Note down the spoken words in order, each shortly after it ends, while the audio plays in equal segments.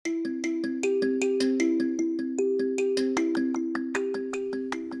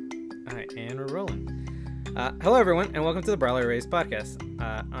Hello, everyone, and welcome to the Brawler Race podcast.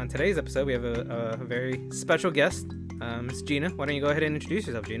 On today's episode, we have a very special guest, Miss Gina. Why don't you go ahead and introduce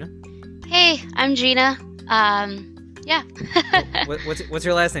yourself, Gina? Hey, I'm Gina. Yeah. What's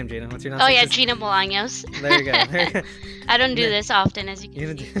your last name, Gina? What's your last name? Oh yeah, Gina Bolaños. There you go. There you go. I don't do this often, as you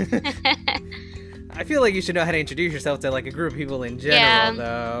can see. I feel like you should know how to introduce yourself to like a group of people in general,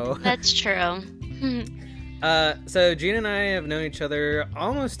 though. That's true. So Gina and I have known each other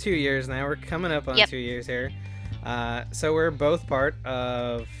almost 2 years now. We're coming up on 2 years here. So we're both part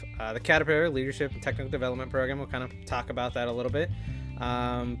of the Caterpillar Leadership and Technical Development Program. We'll kind of talk about that a little bit.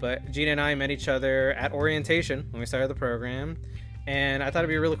 But Gina and I met each other at orientation when we started the program. And I thought it'd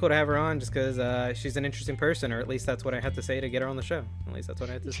be really cool to have her on just because she's an interesting person, or at least that's what I had to say to get her on the show. At least that's what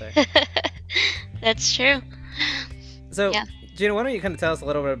I had to say. That's true. So, yeah. Gina, why don't you kind of tell us a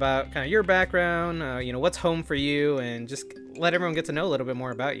little bit about kind of your background, what's home for you, and just let everyone get to know a little bit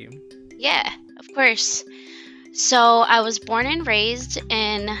more about you. Yeah, of course. So I was born and raised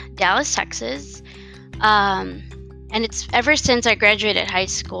in Dallas, Texas. And it's ever since I graduated high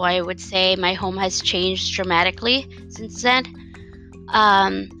school, I would say my home has changed dramatically since then.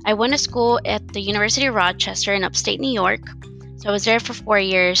 I went to school at the University of Rochester in upstate New York. So I was there for 4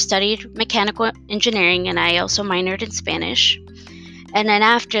 years, studied mechanical engineering, and I also minored in Spanish. And then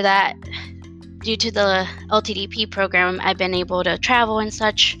after that, due to the LTDP program, I've been able to travel and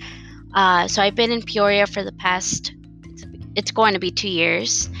such. So I've been in Peoria for the past, it's going to be 2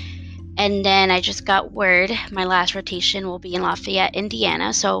 years. And then I just got word my last rotation will be in Lafayette,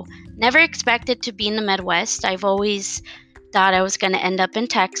 Indiana. So never expected to be in the Midwest. I've always thought I was going to end up in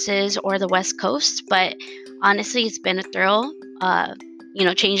Texas or the West Coast, but honestly, it's been a thrill,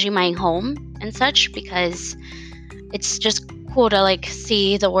 changing my home and such, because it's just cool to like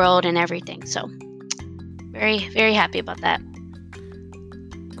see the world and everything. So very, very happy about that.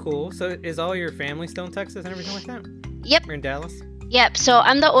 Cool. So is all your family still in Texas and everything like that? Yep. We're in Dallas? Yep. So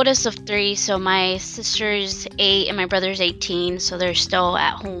I'm the oldest of three. So my sister's 8 and my brother's 18. So they're still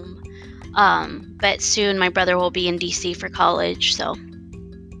at home. But soon my brother will be in DC for college. So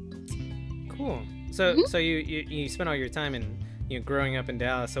cool. So you spent all your time in growing up in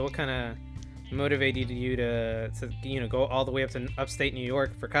Dallas. So what kind of motivated you to go all the way up to upstate New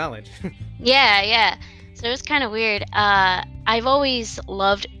York for college? Yeah. So it was kind of weird. I've always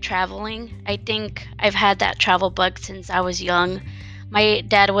loved traveling. I think I've had that travel bug since I was young. My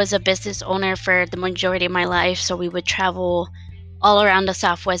dad was a business owner for the majority of my life, so we would travel all around the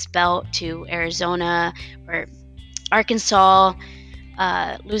Southwest Belt to Arizona or Arkansas,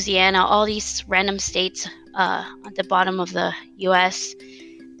 Louisiana, all these random states at the bottom of the U.S.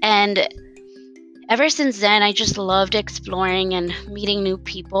 And ever since then, I just loved exploring and meeting new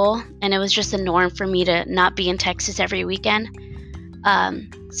people, and it was just a norm for me to not be in Texas every weekend.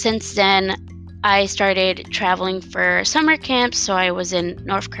 Since then, I started traveling for summer camps, so I was in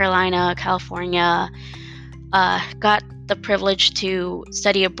North Carolina, California, got the privilege to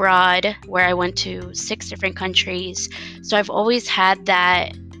study abroad, where I went to 6 different countries. So I've always had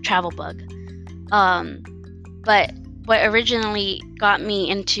that travel bug. But what originally got me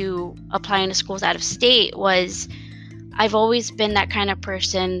into applying to schools out of state was I've always been that kind of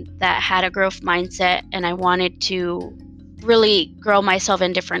person that had a growth mindset, and I wanted to really grow myself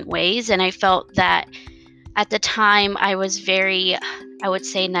in different ways. And I felt that at the time I was very, I would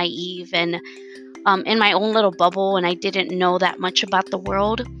say, naive and in my own little bubble, and I didn't know that much about the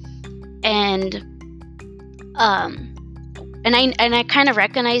world. And I kind of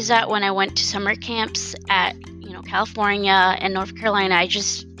recognized that when I went to summer camps at California and North Carolina. I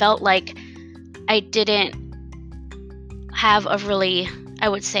just felt like I didn't have a really, I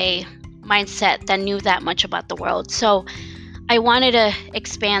would say, mindset that knew that much about the world. So I wanted to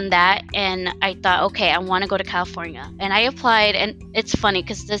expand that, and I thought, okay, I want to go to California. And I applied, and it's funny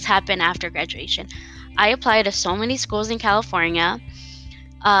because this happened after graduation. I applied to so many schools in California.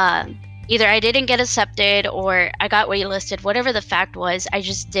 Either I didn't get accepted or I got waitlisted. Whatever the fact was, I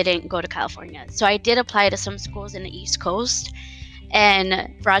just didn't go to California. So I did apply to some schools in the East Coast,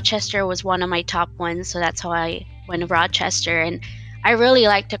 and Rochester was one of my top ones. So that's how I went to Rochester, and I really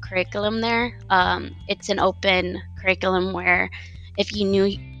liked the curriculum there. It's an open curriculum where if you knew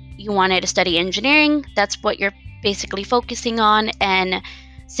you wanted to study engineering, that's what you're basically focusing on. And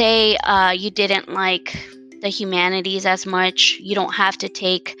say you didn't like the humanities as much, you don't have to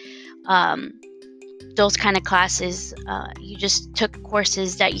take those kind of classes. You just took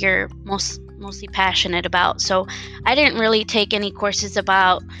courses that you're mostly passionate about. So I didn't really take any courses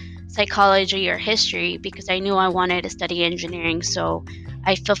about psychology or history because I knew I wanted to study engineering. So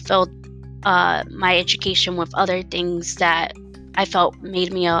I fulfilled my education with other things that I felt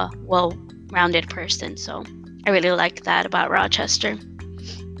made me a well-rounded person. So I really like that about Rochester.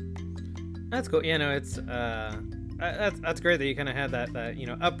 That's cool. Yeah, no, it's that's great that you kind of had that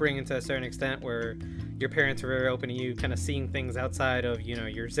upbringing to a certain extent where your parents were very open to you kind of seeing things outside of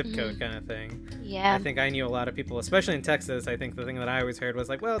your zip code kind of thing. Yeah. I think I knew a lot of people, especially in Texas. I think the thing that I always heard was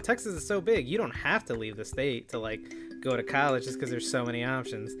like, well, Texas is so big, you don't have to leave the state to like go to college just because there's so many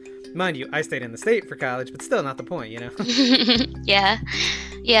options. Mind you, I stayed in the state for college, but still not the point,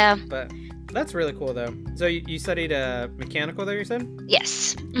 Yeah. But that's really cool though. So you studied mechanical there, you said?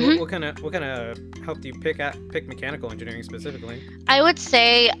 Yes. What kind of helped you pick mechanical engineering specifically? I would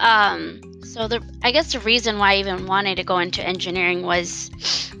say I guess the reason why I even wanted to go into engineering was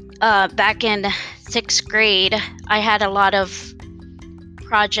back in 6th grade, I had a lot of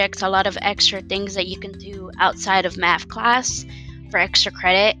projects, a lot of extra things that you can do outside of math class for extra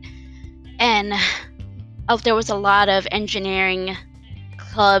credit, and there was a lot of engineering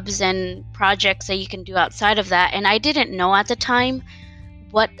clubs and projects that you can do outside of that, and I didn't know at the time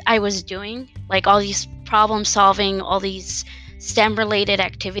what I was doing, like all these problem solving, all these STEM related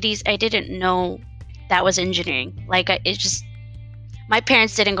activities. I didn't know that was engineering. Like my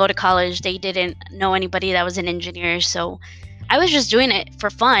parents didn't go to college, they didn't know anybody that was an engineer, so I was just doing it for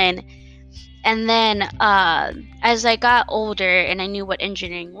fun. And then as I got older and I knew what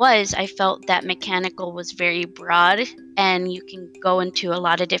engineering was, I felt that mechanical was very broad and you can go into a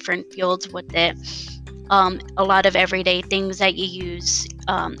lot of different fields with it. A lot of everyday things that you use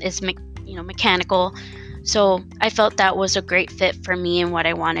is mechanical. So I felt that was a great fit for me and what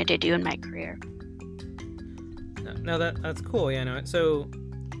I wanted to do in my career. No, that's cool. Yeah, no. So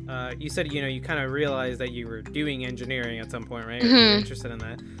you said you kind of realized that you were doing engineering at some point, right? Or you were interested in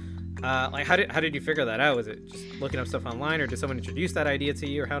that. Like how did you figure that out? Was it just looking up stuff online, or did someone introduce that idea to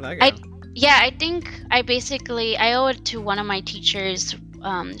you, or how did that go? I think I owe it to one of my teachers.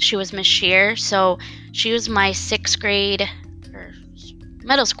 She was Miss Shear, so she was my 6th grade or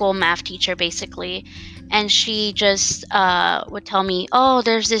middle school math teacher basically, and she just would tell me, oh,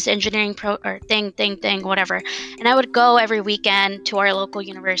 there's this engineering thing, whatever, and I would go every weekend to our local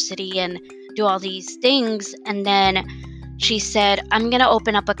university and do all these things, and then she said, I'm gonna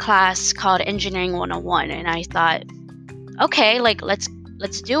open up a class called Engineering 101, and I thought, okay, like let's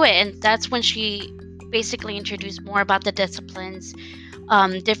do it. And that's when she basically introduced more about the disciplines,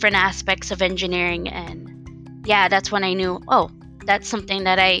 different aspects of engineering, and yeah, that's when I knew, oh, that's something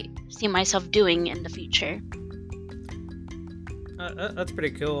that I see myself doing in the future. That's pretty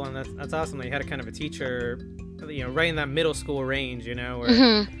cool, and that's awesome that you had a kind of a teacher, right in that middle school range,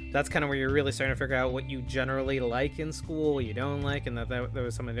 where that's kind of where you're really starting to figure out what you generally like in school, what you don't like, and that there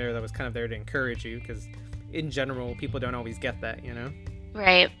was someone there that was kind of there to encourage you, because in general, people don't always get that,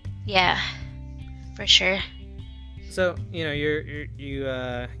 Right. Yeah. For sure. So you've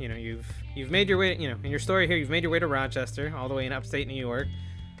made your way, in your story here, you've made your way to Rochester, all the way in upstate New York,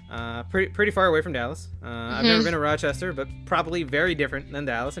 pretty far away from Dallas. I've never been to Rochester, but probably very different than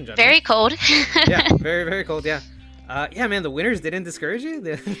Dallas in general. Very cold. Yeah, very very cold. Yeah. Yeah, man, the winters didn't discourage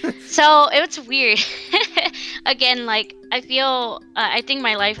you? So it was weird. Again, like I think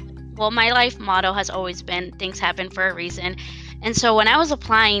my life motto has always been things happen for a reason. And so when I was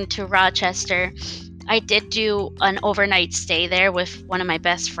applying to Rochester, I did do an overnight stay there with one of my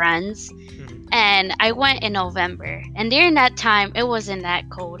best friends. And I went in November. And during that time, it wasn't that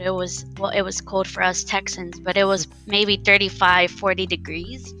cold. It was cold for us Texans, but it was maybe 35, 40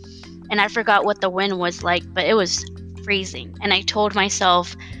 degrees. And I forgot what the wind was like, but it was freezing. And I told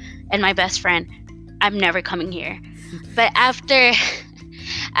myself and my best friend, I'm never coming here. But after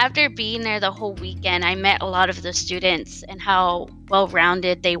being there the whole weekend, I met a lot of the students and how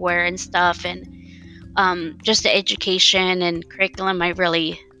well-rounded they were and stuff, and just the education and curriculum, I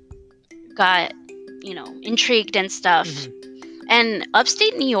really got intrigued and stuff. And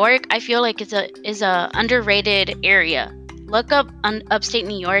upstate New York, I feel like is a underrated area. Look up upstate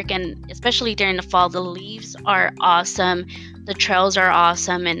New York, and especially during the fall, the leaves are awesome, the trails are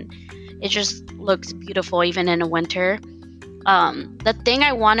awesome, and it just looks beautiful even in the winter. The thing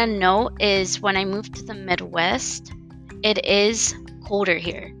I want to note is when I moved to the Midwest, it is colder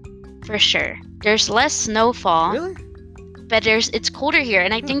here, for sure. There's less snowfall, Really? but it's colder here,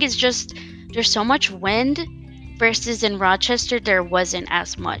 and I think it's just there's so much wind versus in Rochester there wasn't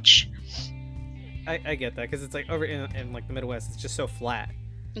as much. I get that, because it's like over in like the Midwest, it's just so flat.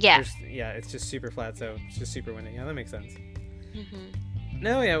 Yeah. It's just super flat, so it's just super windy. Yeah, that makes sense.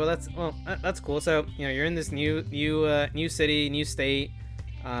 No, yeah, well that's cool. So you're in this new city, new state,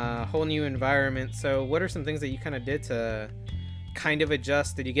 whole new environment. So what are some things that you kind of did to kind of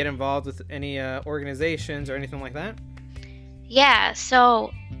adjust? Did you get involved with any organizations or anything like that? Yeah,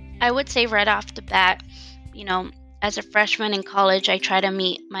 so I would say right off the bat, you know, as a freshman in college, I try to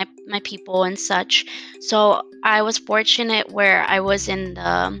meet my people and such. So I was fortunate where I was in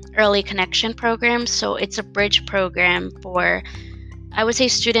the early connection program. So it's a bridge program for, I would say,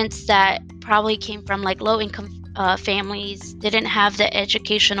 students that probably came from like low income families, didn't have the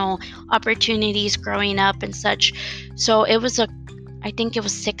educational opportunities growing up and such. So I think it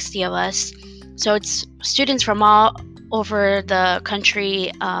was 60 of us. So it's students from all over the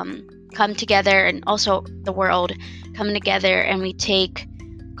country come together, and also the world coming together, and we take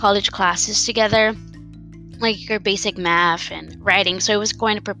college classes together, like your basic math and writing. So it was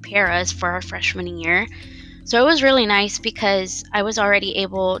going to prepare us for our freshman year. So it was really nice because I was already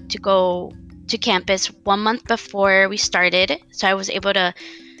able to go to campus 1 month before we started. So I was able to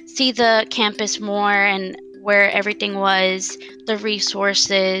see the campus more and where everything was, the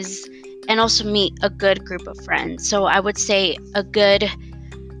resources, and also meet a good group of friends. So I would say a good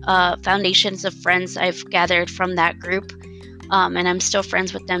foundations of friends I've gathered from that group, and I'm still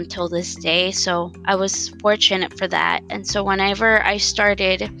friends with them till this day. So I was fortunate for that. And so whenever I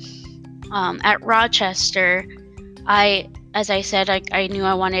started at Rochester, as I said, I knew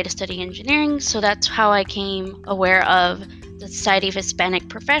I wanted to study engineering. So that's how I came aware of the Society of Hispanic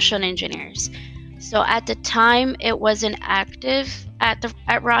Professional Engineers. So at the time, it wasn't active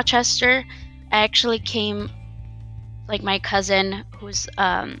at Rochester. I actually came, like my cousin, who's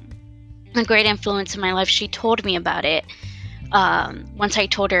a great influence in my life, she told me about it. Once I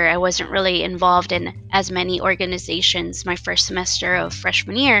told her I wasn't really involved in as many organizations my first semester of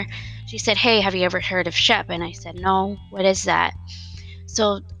freshman year, she said, "Hey, have you ever heard of SHEP?" And I said, "No, what is that?"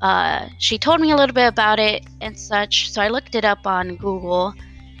 So she told me a little bit about it and such. So I looked it up on Google,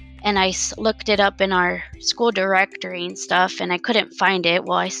 and I looked it up in our school directory and stuff, and I couldn't find it.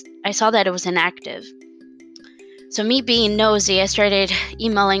 Well, I saw that it was inactive. So me being nosy, I started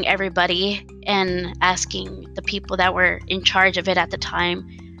emailing everybody and asking the people that were in charge of it at the time,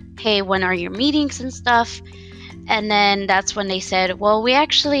 "Hey, when are your meetings and stuff?" And then that's when they said, "Well, we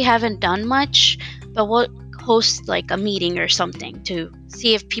actually haven't done much, but we'll host like a meeting or something to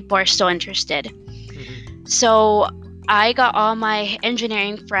see if people are still interested." Mm-hmm. So I got all my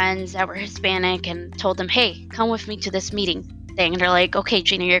engineering friends that were Hispanic and told them, "Hey, come with me to this meeting thing." And they're like, "Okay,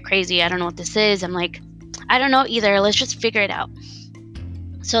 Gina, you're crazy. I don't know what this is." I'm like, "I don't know either. Let's just figure it out."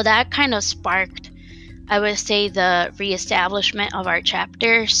 So that kind of sparked, I would say, the reestablishment of our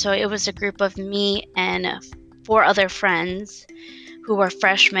chapter. So it was a group of me and 4 other friends who were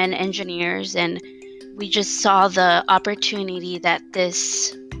freshman engineers, and we just saw the opportunity that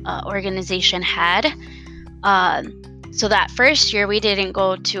this organization had. So that first year, we didn't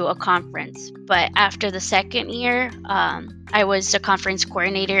go to a conference, but after the second year, I was a conference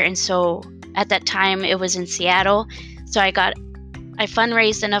coordinator, and so at that time, it was in Seattle. So I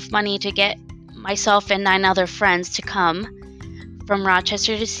fundraised enough money to get myself and 9 other friends to come from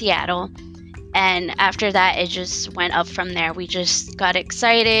Rochester to Seattle. And after that, it just went up from there. We just got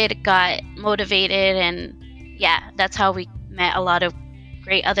excited, got motivated, and yeah, that's how we met a lot of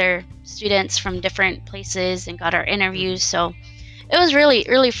great other students from different places and got our interviews. So it was really,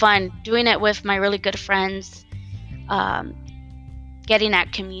 really fun doing it with my really good friends, getting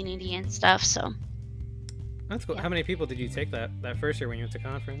that community and stuff. So that's cool. Yeah. How many people did you take that first year when you went to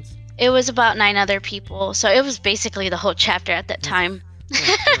conference? It was about 9 other people. So it was basically the whole chapter at that time.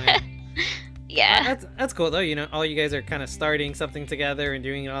 Yeah. That's cool though. You know, all you guys are kind of starting something together and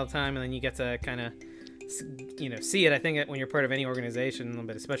doing it all the time, and then you get to kind of, you know, see it. I think when you're part of any organization,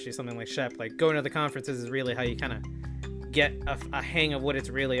 but especially something like SHEP, like going to the conferences is really how you kind of get a hang of what it's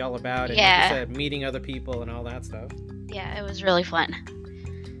really all about. And like you said, meeting other people and all that stuff. Yeah, it was really fun.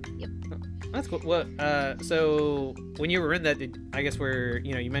 Yep. That's cool. Well, so when you were in that, I guess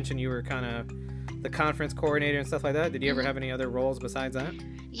you mentioned you were kind of the conference coordinator and stuff like that. Did you ever have any other roles besides that?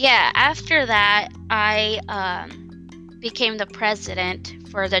 Yeah, after that, I became the president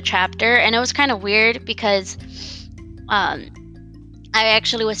for the chapter, and it was kind of weird because I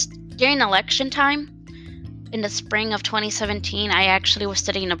actually was, during election time in the spring of 2017, I actually was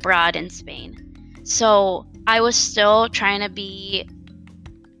studying abroad in Spain. So I was still trying to be,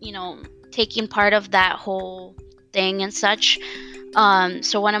 taking part of that whole thing and such.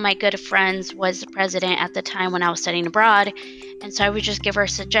 So one of my good friends was the president at the time when I was studying abroad. And so I would just give her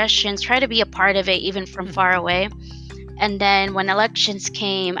suggestions, try to be a part of it, even from far away. And then when elections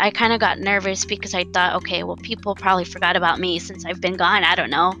came, I kind of got nervous because I thought, okay, well, people probably forgot about me since I've been gone. I don't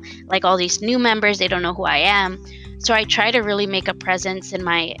know. Like all these new members, they don't know who I am. So I try to really make a presence in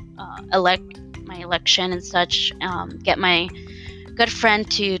my election and such, get my good friend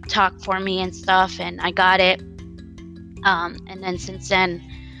to talk for me and stuff. And I got it. And then since then,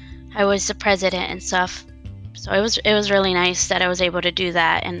 I was the president and stuff. So it was really nice that I was able to do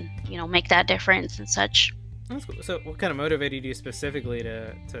that and, you know, make that difference and such. That's cool. So what kind of motivated you specifically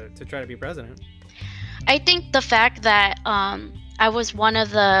to try to be president? I think the fact that I was one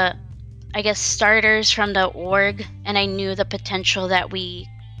of the, I guess, starters from the org, and I knew the potential that we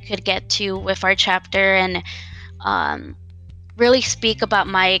could get to with our chapter, and really speak about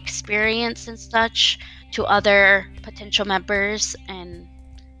my experience and such to other potential members. And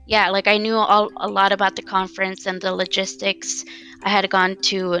yeah, like I knew a lot about the conference and the logistics. I had gone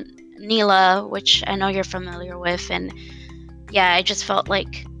to NELA, which I know you're familiar with, and yeah, I just felt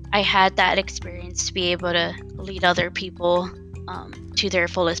like I had that experience to be able to lead other people to their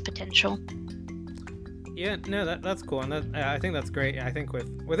fullest potential. Yeah, no, that's cool, and I think that's great. I think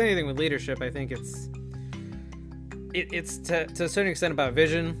with anything with leadership, I think it's to a certain extent about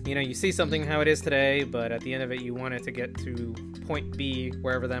vision. You know, you see something how it is today, but at the end of it, you want it to get to point B,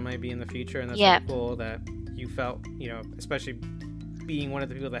 wherever that might be in the future, and that's really cool that you felt, you know, especially being one of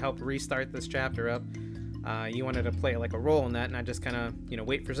the people that helped restart this chapter up, you wanted to play like a role in that, not just kind of, you know,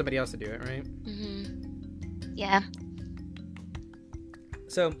 wait for somebody else to do it, right? Mm-hmm. Yeah.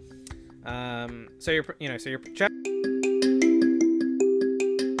 So, you're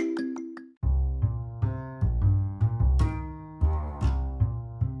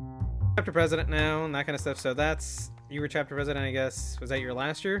chapter president now and that kind of stuff. So you were chapter president, I guess. Was that your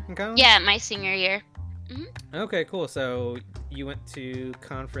last year in college? Yeah, my senior year. Mm-hmm. Okay, cool. So you went to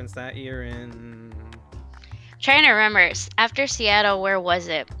conference that year in... Trying to remember. After Seattle, where was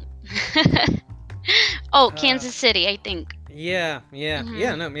it? Kansas City, I think. Yeah.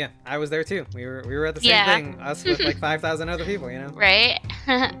 I was there too. We were at the same thing. Us with like 5,000 other people, you know. Right.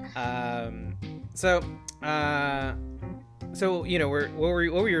 So you know,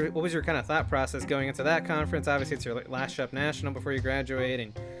 what was your kind of thought process going into that conference? Obviously, it's your last Shep National before you graduate,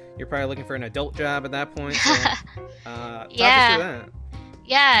 and you're probably looking for an adult job at that point. So, talk us through that.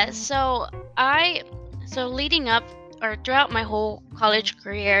 Yeah. So leading up or throughout my whole college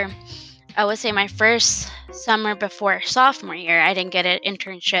career, I would say my first summer before sophomore year, I didn't get an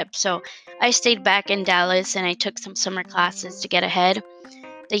internship. So I stayed back in Dallas and I took some summer classes to get ahead.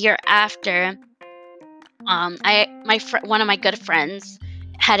 The year after, one of my good friends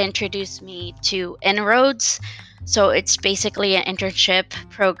had introduced me to Inroads. So it's basically an internship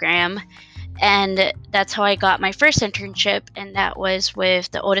program. And that's how I got my first internship. And that was with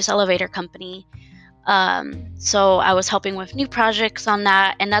the Otis Elevator Company. So I was helping with new projects on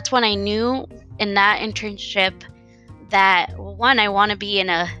that, and that's when I knew in that internship that, one, I want to be in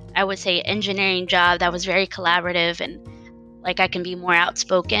I would say, engineering job that was very collaborative and like I can be more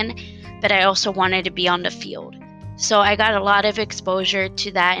outspoken, but I also wanted to be on the field. So I got a lot of exposure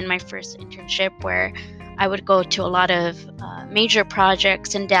to that in my first internship, where I would go to a lot of major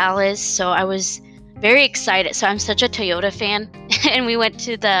projects in Dallas. So I was very excited. So I'm such a Toyota fan, and we went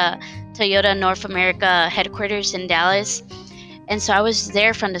to the Toyota North America headquarters in Dallas. And so I was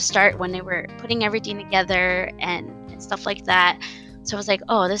there from the start when they were putting everything together and stuff like that. So I was like,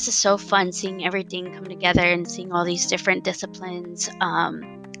 oh, this is so fun seeing everything come together and seeing all these different disciplines,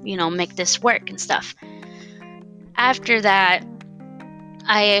 make this work and stuff. After that,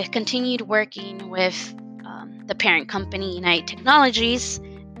 I continued working with the parent company, United Technologies,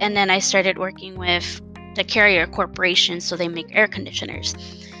 and then I started working with the Carrier Corporation, so they make air conditioners.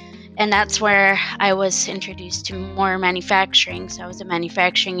 And that's where I was introduced to more manufacturing. So I was a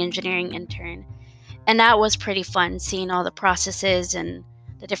manufacturing engineering intern. And that was pretty fun, seeing all the processes and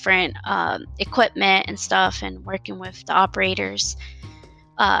the different equipment and stuff, and working with the operators.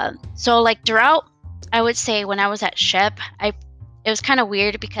 So like throughout, I would say when I was at Shep, it was kind of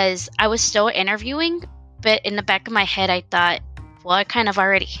weird because I was still interviewing, but in the back of my head, I thought, well, I kind of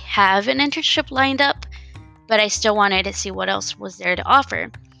already have an internship lined up, but I still wanted to see what else was there to offer.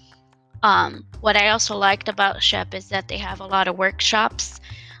 What I also liked about Shep is that they have a lot of workshops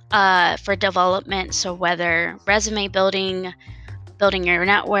for development. So whether resume building your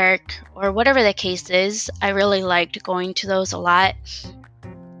network, or whatever the case is, I really liked going to those a lot.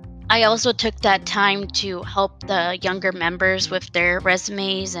 I also took that time to help the younger members with their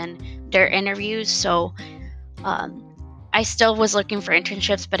resumes and their interviews. So I still was looking for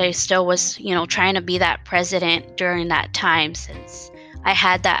internships, but I still was, trying to be that president during that time, since I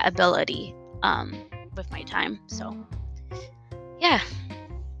had that ability with my time. So, yeah.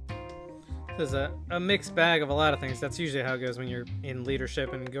 There's a mixed bag of a lot of things. That's usually how it goes when you're in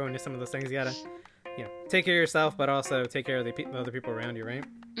leadership and going to some of those things. You gotta, take care of yourself, but also take care of the other people around you, right?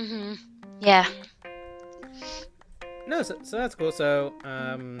 Mm-hmm. Yeah. No, so that's cool. So,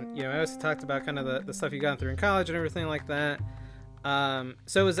 I also talked about kind of the stuff you got through in college and everything like that.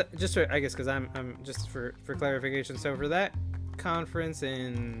 So is that just for, I guess because I'm just for clarification. So for that conference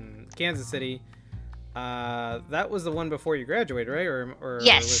in Kansas City, that was the one before you graduated, right? Or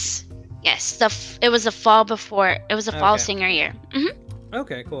Yes, yes. It was the fall before. It was the fall senior year.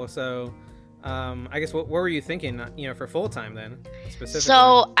 Okay, cool. So, I guess what were you thinking? For full time then, specifically.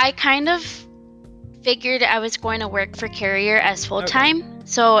 So I kind of figured I was going to work for Carrier as full time. Okay.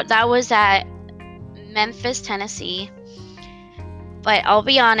 So that was at Memphis, Tennessee. But I'll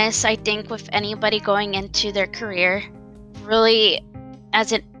be honest, I think with anybody going into their career, really,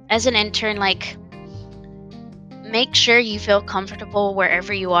 as an intern, like, make sure you feel comfortable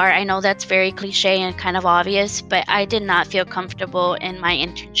wherever you are. I know that's very cliche and kind of obvious, but I did not feel comfortable in my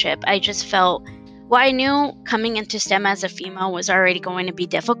internship. I just felt, well, I knew coming into STEM as a female was already going to be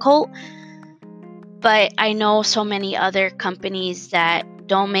difficult, but I know so many other companies that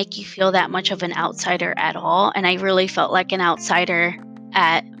don't make you feel that much of an outsider at all, and I really felt like an outsider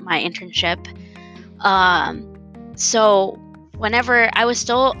at my internship. So whenever I was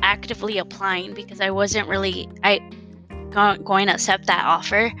still actively applying because I wasn't really going to accept that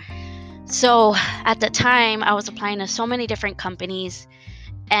offer. So at the time, I was applying to so many different companies,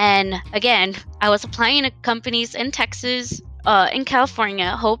 and again, I was applying to companies in Texas, in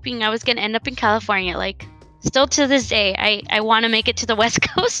California, hoping I was going to end up in California. Like, still to this day, I want to make it to the West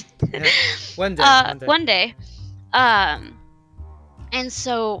Coast. Yeah. One day. One day. And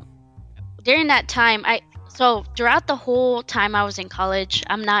so during that time, so throughout the whole time I was in college,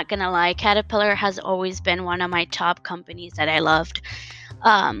 I'm not going to lie, Caterpillar has always been one of my top companies that I loved.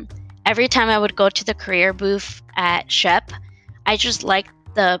 Every time I would go to the career booth at SHEP, I just liked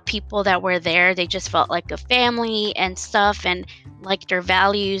the people that were there. They just felt like a family and stuff, and liked their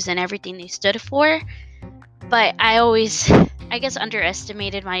values and everything they stood for. But I always, I guess,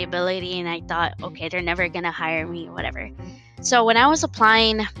 underestimated my ability, and I thought, okay, they're never going to hire me or whatever. So when I was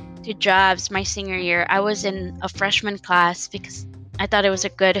applying to jobs my senior year, I was in a freshman class because I thought it was a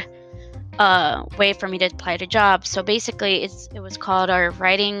good way for me to apply to jobs. So basically, it was called our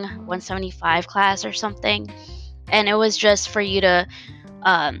Writing 175 class or something, and it was just for you to,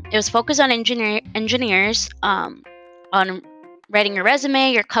 it was focused on engineers, on writing your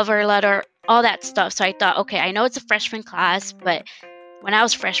resume, your cover letter, all that stuff. So I thought, okay, I know it's a freshman class, but when I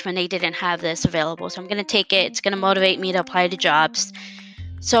was freshman, they didn't have this available. So I'm going to take it. It's going to motivate me to apply to jobs.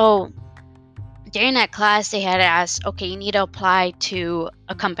 So during that class, they had asked, okay, you need to apply to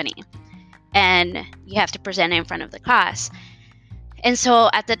a company, and you have to present it in front of the class. And so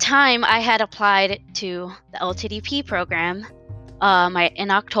at the time, I had applied to the LTDP program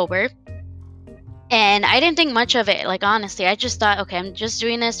in October. And I didn't think much of it. Like, honestly, I just thought, okay, I'm just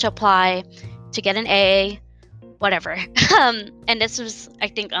doing this to apply to get an A, whatever. And this was, I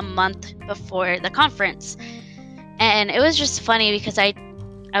think, a month before the conference. And it was just funny because I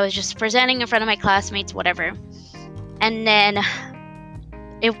was just presenting in front of my classmates, whatever. And then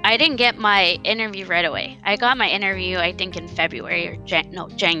I didn't get my interview right away. I got my interview, I think, in February or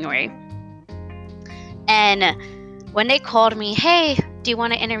January. And when they called me, hey, do you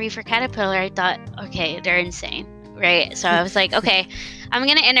want to interview for Caterpillar? I thought, okay, they're insane, right? So I was like, okay, I'm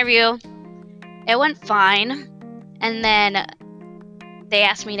going to interview. It went fine. And then they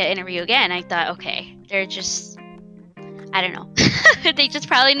asked me to interview again. I thought, okay, they're just, I don't know. They just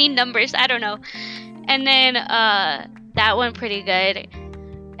probably need numbers. I don't know. And then that went pretty good.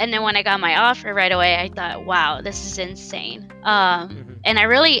 And then when I got my offer right away, I thought, wow, this is insane. And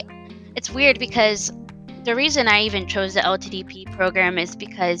it's weird because the reason I even chose the LTDP program is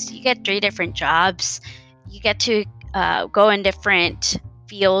because you get 3 different jobs. You get to go in different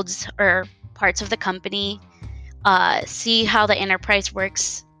fields or parts of the company, see how the enterprise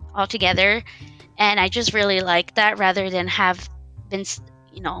works all together. And I just really like that rather than have been,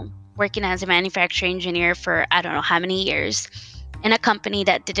 working as a manufacturing engineer for I don't know how many years in a company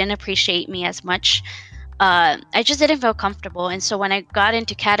that didn't appreciate me as much. I just didn't feel comfortable. And so when I got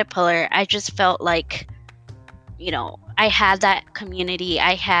into Caterpillar, I just felt like, I had that community,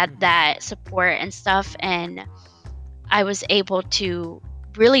 I had that support and stuff, and I was able to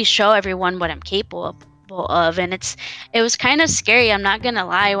really show everyone what I'm capable of. And it was kind of scary, I'm not gonna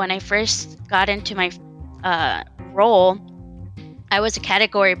lie. When I first got into my role, I was a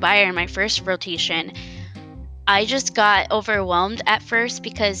category buyer in my first rotation. I just got overwhelmed at first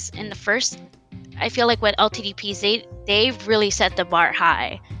because I feel like with LTDPs, they really set the bar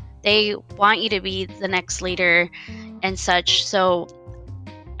high. They want you to be the next leader and such. So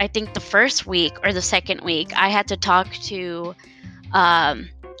I think the first week or the second week, I had to talk to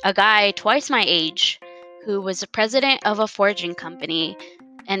a guy twice my age who was the president of a forging company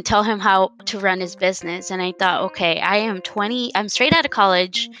and tell him how to run his business. And I thought, okay, I am 20, I'm straight out of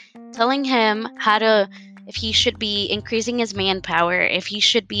college, telling him if he should be increasing his manpower, if he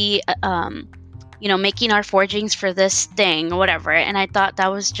should be, making our forgings for this thing or whatever. And I thought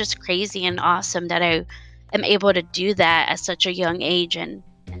that was just crazy and awesome that I am able to do that at such a young age and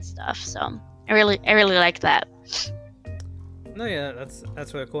stuff. So I really like that. No, yeah,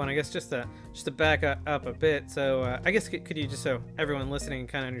 that's really cool. And I guess just to back up a bit, so I guess could you, just so everyone listening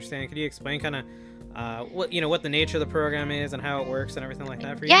kind of understand, could you explain kind of what the nature of the program is and how it works and everything like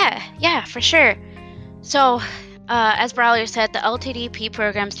that for you? Yeah, for sure. So, as Braulio said, the LTDP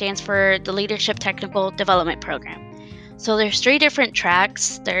program stands for the Leadership Technical Development Program. So there's 3 different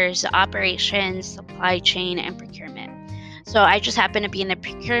tracks. There's operations, supply chain, and procurement. So I just happen to be in the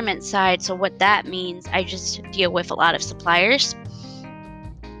procurement side. So what that means, I just deal with a lot of suppliers.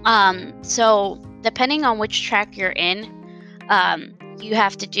 So depending on which track you're in, you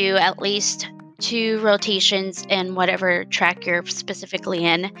have to do at least 2 rotations in whatever track you're specifically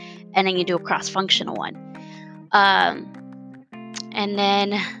in, and then you do a cross-functional one. And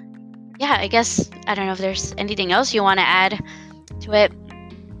then, yeah, I guess, I don't know if there's anything else you want to add to it.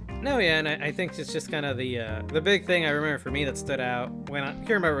 No, yeah, and I think it's just kind of the big thing I remember for me that stood out when I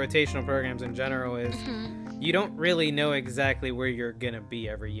hear about rotational programs in general is you don't really know exactly where you're going to be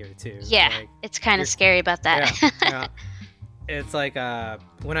every year, too. Yeah, like, it's kind of scary about that. Yeah. It's like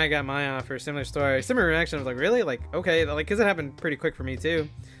when I got my offer, similar story, similar reaction. I was like, really? Like, okay, like, because it happened pretty quick for me, too.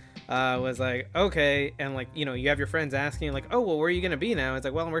 Was like, okay, and like, you have your friends asking, like, oh, well, where are you going to be now? It's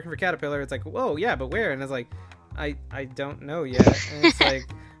like, well, I'm working for Caterpillar. It's like, whoa, yeah, but where? And it's like, I don't know yet. And it's like,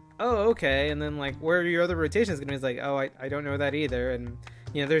 oh, okay. And then like, where are your other rotations going to be? It's like, oh, I don't know that either. And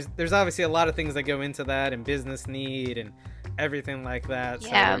there's obviously a lot of things that go into that, and business need and everything like that.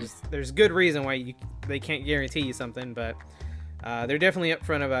 Yeah. So there's good reason why they can't guarantee you something, but they're definitely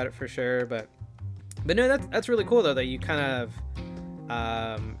upfront about it for sure. But no, that's really cool though, that you kind of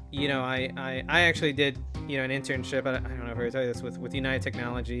I actually did an internship. I don't know if I would tell you this, with United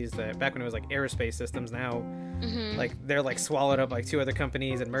Technologies, that back when it was like Aerospace Systems. Now like they're like swallowed up like 2 other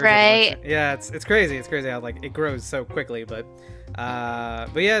companies and merged. Right. Yeah, it's crazy. It's crazy how like it grows so quickly. But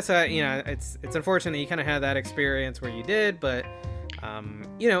yeah, so it's unfortunate you kind of had that experience where you did, but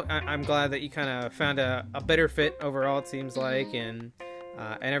I'm glad that you kind of found a better fit overall, it seems like, and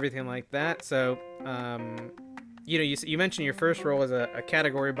everything like that. So you mentioned your first role as a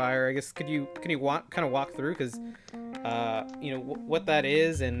category buyer. I guess can you walk through, because what that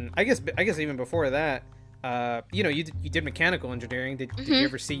is, and I guess even before that, you did mechanical engineering. Did you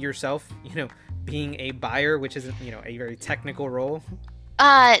ever see yourself being a buyer, which isn't a very technical role?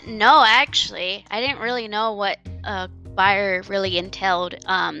 No, actually, I didn't really know what a buyer really entailed.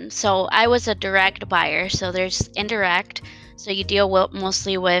 So I was a direct buyer. So there's indirect. So you deal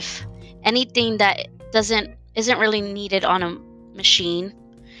mostly with anything that isn't really needed on a machine,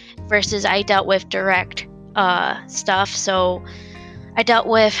 versus I dealt with direct stuff. So I dealt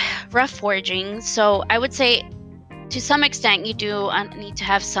with rough forging. So I would say to some extent you do need to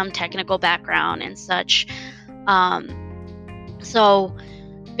have some technical background and such. So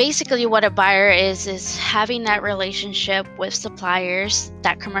basically what a buyer is having that relationship with suppliers,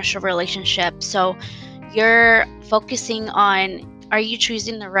 that commercial relationship. So you're focusing on, are you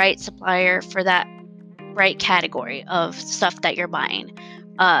choosing the right supplier for that right category of stuff that you're buying?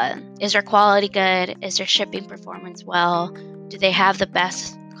 Is their quality good? Is their shipping performance well? Do they have the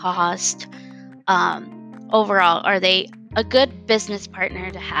best cost? Overall, are they a good business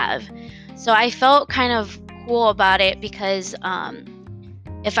partner to have? So I felt kind of cool about it, because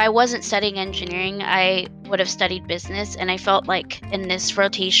if I wasn't studying engineering, I would have studied business. And I felt like in this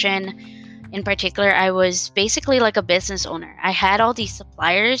rotation in particular, I was basically like a business owner. I had all these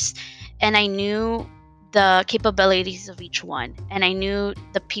suppliers, and I knew the capabilities of each one, and I knew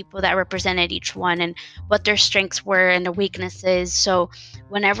the people that represented each one and what their strengths were and their weaknesses. So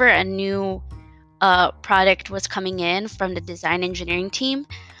whenever a new product was coming in from the design engineering team,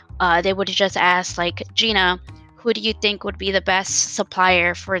 they would just ask, like, Gina, who do you think would be the best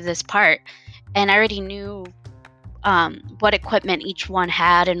supplier for this part? And I already knew what equipment each one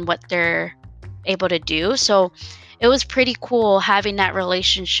had and what they're able to do. So it was pretty cool having that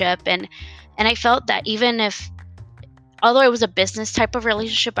relationship. And I felt that although it was a business type of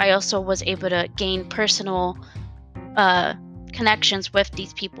relationship, I also was able to gain personal connections with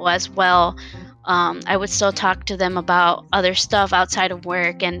these people as well. I would still talk to them about other stuff outside of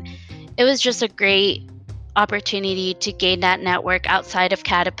work, and it was just a great opportunity to gain that network outside of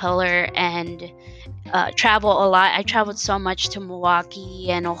Caterpillar and travel a lot. I traveled so much to Milwaukee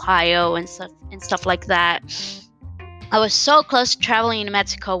and Ohio and stuff like that. I was so close to traveling to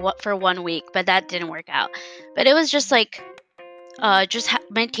Mexico for 1 week, but that didn't work out. But it was just like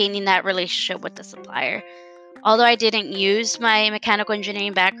maintaining that relationship with the supplier. Although I didn't use my mechanical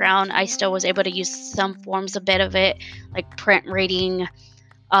engineering background, I still was able to use some forms a bit of it, like print reading,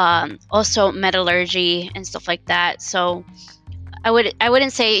 also metallurgy and stuff like that. So I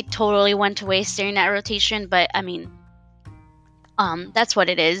wouldn't say it totally went to waste during that rotation, but I mean, that's what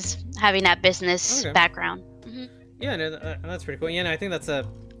it is, having that business background. Mm-hmm. Yeah, no, that's pretty cool. Yeah, no, I think that's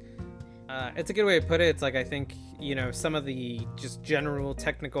it's a good way to put it. It's like, I think, you know, some of the just general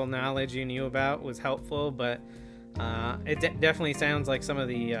technical knowledge you knew about was helpful, but it definitely sounds like some of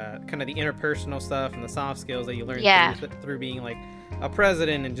the kind of the interpersonal stuff and the soft skills that you learned through being like a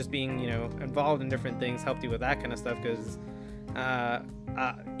president and just being, you know, involved in different things helped you with that kind of stuff. Because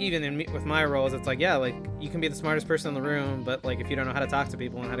even with my roles, it's like, yeah, like you can be the smartest person in the room, but like if you don't know how to talk to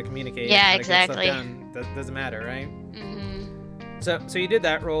people and how to communicate, yeah, how exactly, to get stuff done, that doesn't matter, right? Mm-hmm. So you did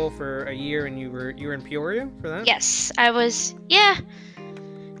that role for a year, and you were in Peoria for that? Yes, I was. Yeah,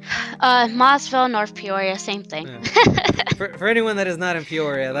 Mossville, North Peoria, same thing. Yeah. for anyone that is not in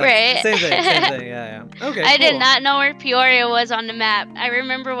Peoria, that's right. Same thing. Yeah. Okay. I cool. did not know where Peoria was on the map. I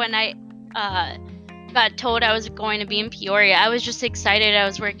remember when I got told I was going to be in Peoria, I was just excited. I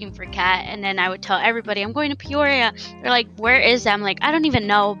was working for Cat, and then I would tell everybody I'm going to Peoria. They're like, "Where is that?" I'm like, "I don't even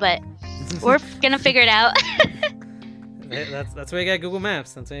know, but we're gonna figure it out." That's why you got Google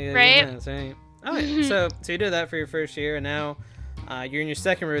Maps. That's why you got Google Maps, right? All right. So you did that for your first year, and now you're in your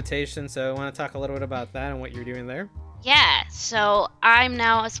second rotation. So I want to talk a little bit about that and what you're doing there. Yeah. So I'm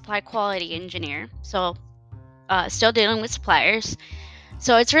now a supply quality engineer. So still dealing with suppliers.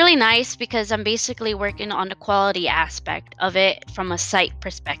 So it's really nice because I'm basically working on the quality aspect of it from a site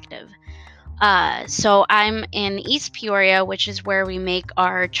perspective. So I'm in East Peoria, which is where we make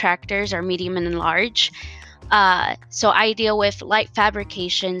our tractors, our medium and large. So I deal with light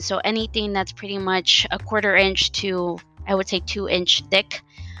fabrication, so anything that's pretty much a 1/4 inch to, I would say, 2-inch thick.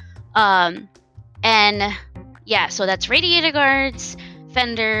 And yeah, so that's radiator guards,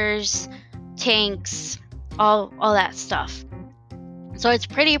 fenders, tanks, all that stuff. So it's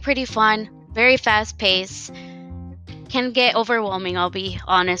pretty fun, very fast paced. Can get overwhelming, I'll be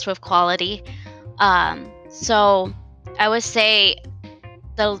honest, with quality. So I would say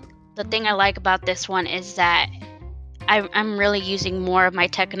the thing I like about this one is that I'm really using more of my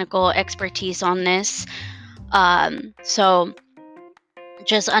technical expertise on this. So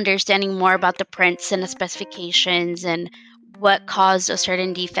just understanding more about the prints and the specifications and what caused a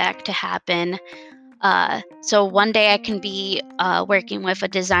certain defect to happen. So one day I can be working with a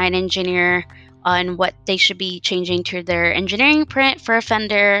design engineer on what they should be changing to their engineering print for a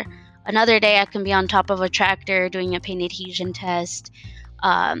fender. Another day I can be on top of a tractor doing a paint adhesion test.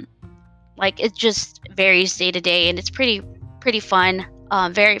 Like, it just varies day to day, and it's pretty fun,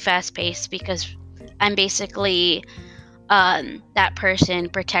 very fast paced, because I'm basically that person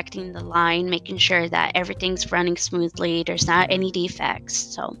protecting the line, making sure that everything's running smoothly, there's not any defects.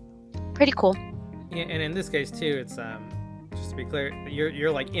 So pretty cool. Yeah, and in this case too, it's just to be clear,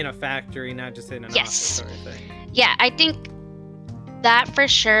 you're like in a factory, not just in an office sort of thing. Yeah, I think that for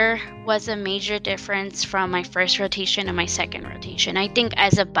sure was a major difference from my first rotation and my second rotation. I think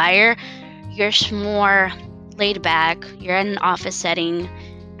as a buyer, you're more laid back, you're in an office setting,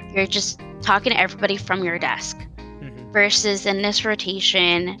 you're just talking to everybody from your desk. Mm-hmm. Versus in this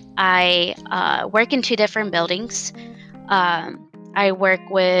rotation, I work in 2 different buildings. I work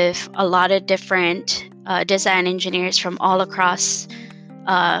with a lot of different design engineers from all across,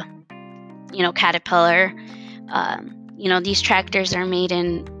 Caterpillar. These tractors are made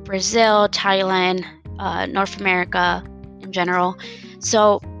in Brazil, Thailand, North America in general.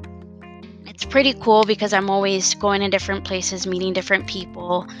 So it's pretty cool because I'm always going to different places, meeting different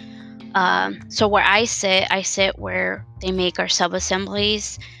people. So where I sit where they make our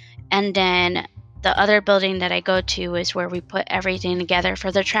sub-assemblies. And then the other building that I go to is where we put everything together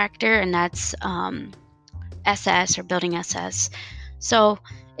for the tractor, and that's SS, or building SS. So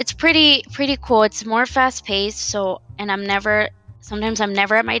it's pretty cool. It's more fast paced. And sometimes I'm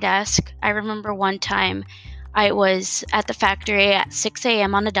never at my desk. I remember one time I was at the factory at 6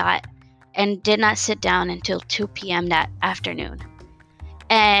 a.m. on the dot and did not sit down until 2 p.m. that afternoon.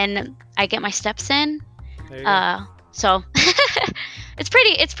 And I get my steps in. So it's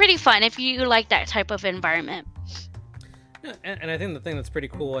pretty fun if you like that type of environment. Yeah, and I think the thing that's pretty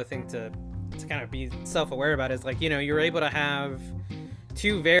cool, I think, to kind of be self-aware about is, like, you're able to have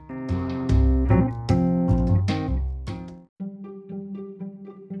 2 very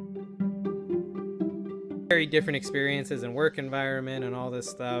different experiences and work environment and all this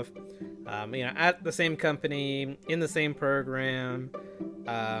stuff. at the same company, in the same program.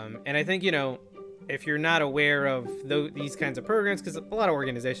 And I think, if you're not aware of these kinds of programs, because a lot of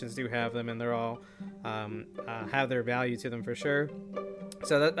organizations do have them, and they're all have their value to them for sure.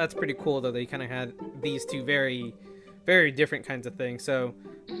 So that's pretty cool, though. They kind of had these two very, very different kinds of things. So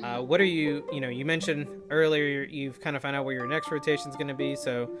what are you mentioned earlier, you've kind of found out where your next rotation is going to be.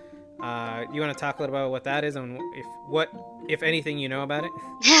 So you want to talk a little about what that is and if anything, you know about it?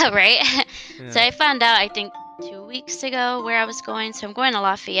 Yeah, right. Yeah. So I found out, I think, 2 weeks ago where I was going. So I'm going to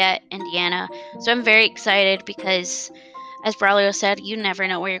Lafayette, Indiana. So I'm very excited because, as Braulio said, you never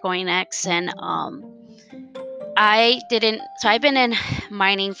know where you're going next. And I've been in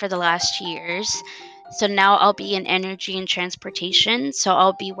mining for the last 2 years. So now I'll be in energy and transportation. So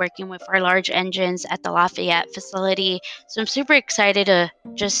I'll be working with our large engines at the Lafayette facility. So I'm super excited to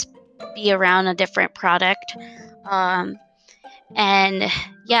just be around a different product. And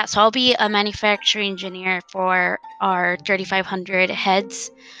yeah, so I'll be a manufacturing engineer for our 3500 heads.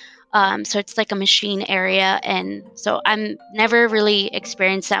 So it's like a machine area. And so I'm never really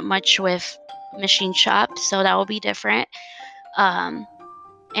experienced that much with machine shop. So that will be different. And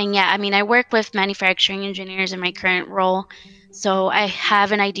yeah, I mean, I work with manufacturing engineers in my current role. So I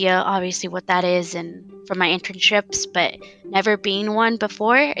have an idea, obviously, what that is and from my internships, but never being one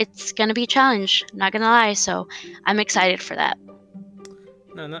before, it's going to be a challenge. I'm not going to lie. So I'm excited for that.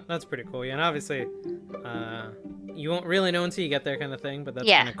 No, that's pretty cool. Yeah, and obviously, you won't really know until you get there, kind of thing. But that's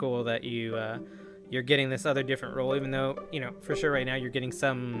Yeah. kind of cool that you're getting this other different role, even though for sure right now you're getting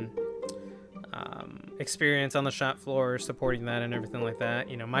some experience on the shop floor, supporting that and everything like that.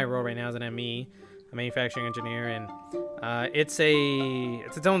 My role right now is an ME, a manufacturing engineer, and it's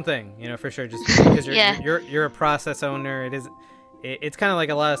its own thing. For sure. Just because you're a process owner, it's kind of like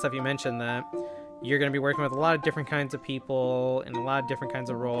a lot of stuff you mentioned that. You're going to be working with a lot of different kinds of people in a lot of different kinds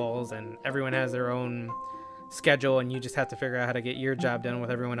of roles, and everyone has their own schedule, and you just have to figure out how to get your job done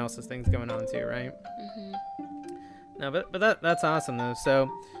with everyone else's things going on too, right? Mm-hmm. No, but that's awesome though. So,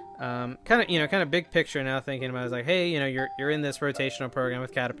 kind of big picture now, thinking about it, is like, hey, you're in this rotational program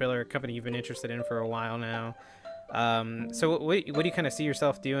with Caterpillar, a company you've been interested in for a while now. So what do you kind of see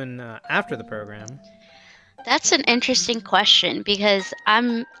yourself doing after the program? That's an interesting question because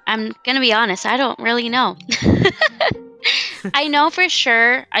I'm gonna be honest, I don't really know. I know for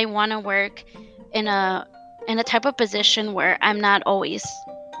sure I want to work in a type of position where I'm not always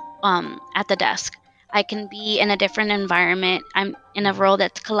at the desk. I can be in a different environment. I'm in a role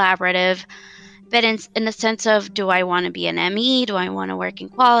that's collaborative, but in the sense of, do I want to be an ME? Do I want to work in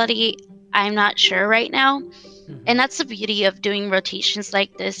quality? I'm not sure right now. And that's the beauty of doing rotations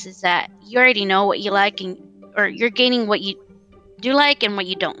like this, is that you already know what you like, or you're gaining what you do like and what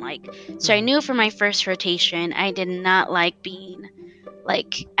you don't like. So I knew for my first rotation, I did not like being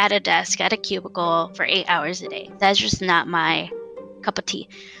like at a desk, at a cubicle for 8 hours a day. That's just not my cup of tea.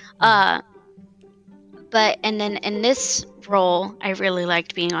 And then in this role, I really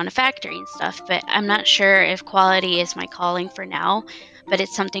liked being on a factory and stuff, but I'm not sure if quality is my calling for now, but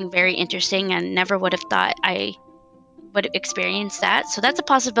it's something very interesting and never would have thought I would experience that. So that's a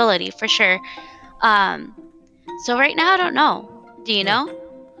possibility for sure. So right now, I don't know. Do you know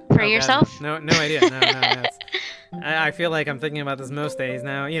for yourself? God, no idea. No. I feel like I'm thinking about this most days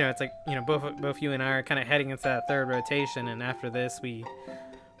now. It's like, both you and I are kind of heading into that third rotation, and after this, we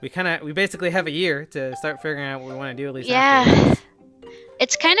basically have a year to start figuring out what we want to do, at least. Yeah.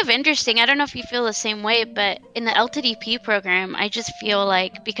 It's kind of interesting. I don't know if you feel the same way, but in the LTDP program, I just feel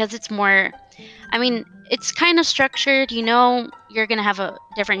like, because it's more, it's kind of structured. You're going to have a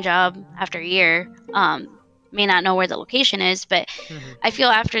different job after a year. May not know where the location is, but I feel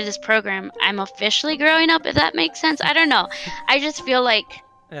after this program, I'm officially growing up, if that makes sense. I don't know. I just feel like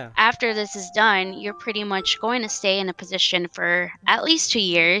after this is done, you're pretty much going to stay in a position for at least 2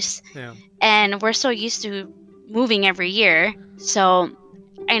 years. Yeah. And we're so used to moving every year. So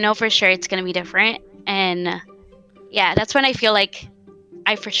I know for sure it's going to be different. And yeah, that's when I feel like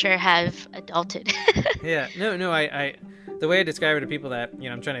I for sure have adulted. Yeah. No, I the way I describe it to people that,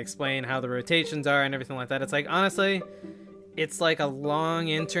 I'm trying to explain how the rotations are and everything like that, it's like, honestly, it's like a long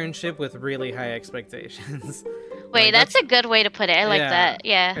internship with really high expectations. Wait, like, that's a good way to put it. I like that.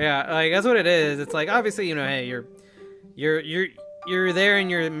 Yeah. Yeah, like, that's what it is. It's like, obviously, hey, you're there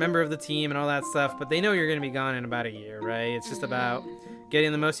and you're a member of the team and all that stuff, but they know you're going to be gone in about a year, right? It's just about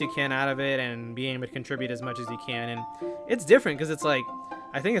getting the most you can out of it and being able to contribute as much as you can. And it's different because it's like,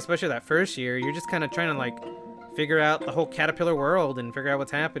 I think especially that first year, you're just kind of trying to like figure out the whole Caterpillar world and figure out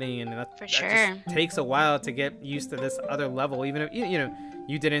what's happening, and that just takes a while to get used to this other level. Even if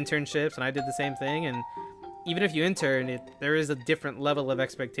you did internships and I did the same thing, and even if you intern, there is a different level of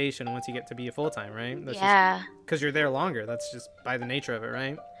expectation once you get to be a full-time, right? That's just Yeah. because you're there longer. That's just by the nature of it,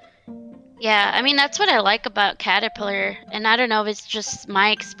 right? Yeah, I mean that's what I like about Caterpillar, and I don't know if it's just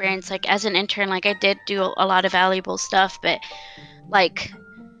my experience. Like as an intern, like I did do a lot of valuable stuff, but like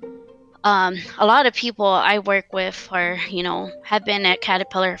a lot of people I work with are, have been at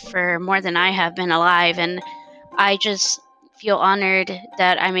Caterpillar for more than I have been alive, and I just feel honored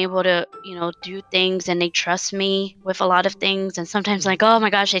that I'm able to, do things and they trust me with a lot of things. And sometimes like, oh my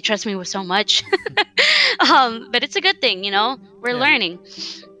gosh, they trust me with so much. But it's a good thing, we're Yeah. learning.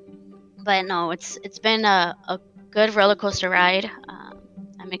 But no, it's been a good roller coaster ride.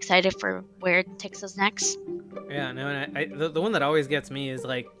 I'm excited for where it takes us next. Yeah, no, and the one that always gets me is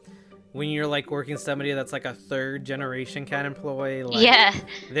like when you're like working somebody that's like a third generation cat employee, like Yeah.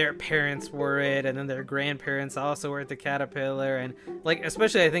 their parents were it, and then their grandparents also were at the Caterpillar, and like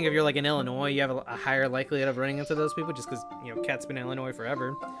especially I think if you're like in Illinois, you have a higher likelihood of running into those people just because Cat's been in Illinois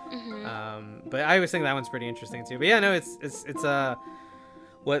forever. But I always think that one's pretty interesting too. But yeah, no, it's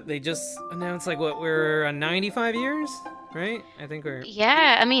what they just announced, like what we're 95 years, right? I think we're.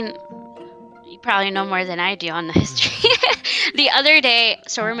 Yeah, I mean, you probably know more than I do on the history. The other day,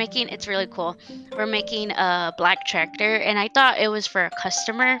 so it's really cool. We're making a black tractor, and I thought it was for a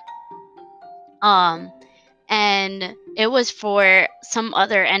customer. And it was for some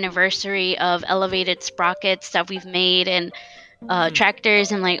other anniversary of elevated sprockets that we've made and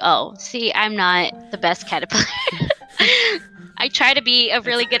tractors. And like, oh, see, I'm not the best Caterpillar. I try to be a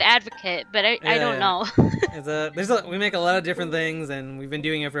really good advocate, but I don't know. We make a lot of different things, and we've been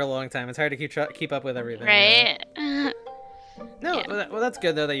doing it for a long time. It's hard to keep up with everything, right? No, yeah. Well, that's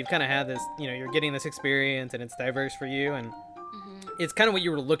good though that you've kind of had this. You're getting this experience, and it's diverse for you, and it's kind of what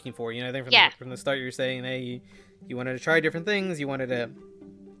you were looking for. I think from the start you were saying, hey, you wanted to try different things, you wanted to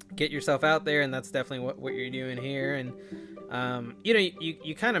get yourself out there, and that's definitely what you're doing here. And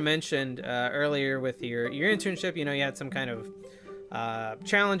you kind of mentioned earlier with your internship, you had some kind of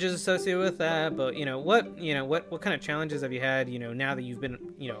challenges associated with that, but what kind of challenges have you had now that you've been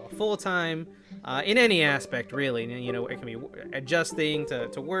full time in any aspect really? It can be adjusting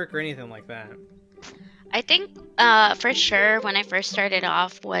to work or anything like that. I think for sure when I first started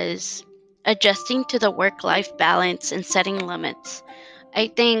off was adjusting to the work-life balance and setting limits. I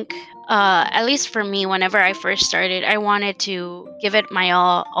think at least for me, whenever I first started, I wanted to give it my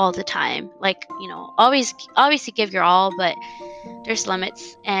all the time. Like, always obviously give your all, but there's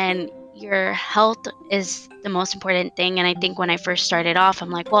limits, and your health is the most important thing. And I think when I first started off, I'm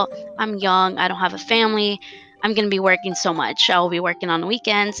like, well, I'm young, I don't have a family, I'm going to be working so much, I'll be working on the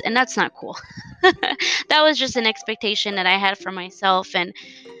weekends, and that's not cool. That was just an expectation that I had for myself. And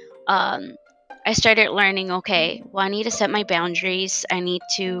I started learning, okay, well, I need to set my boundaries. I need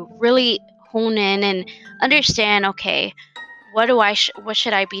to really hone in and understand, okay, what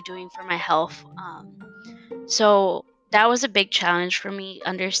should I be doing for my health? So that was a big challenge for me,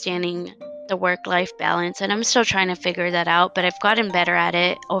 understanding the work-life balance, and I'm still trying to figure that out, but I've gotten better at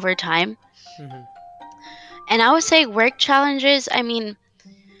it over time. And I would say work challenges, I mean,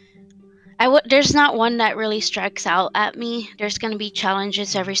 there's not one that really strikes out at me. There's going to be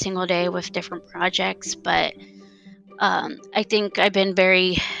challenges every single day with different projects, but I think I've been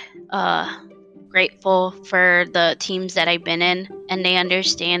very grateful for the teams that I've been in, and they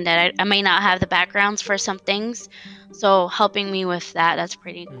understand that I may not have the backgrounds for some things, so helping me with that's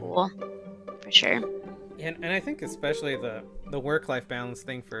pretty cool, for sure. And I think especially the work-life balance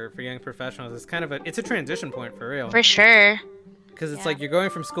thing for young professionals is kind of it's a transition point for real. For sure. Because it's like you're going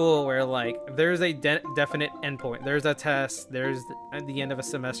from school where like there's a definite endpoint. There's a test. There's at the end of a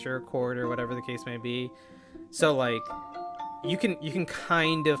semester or quarter, whatever the case may be. So like you can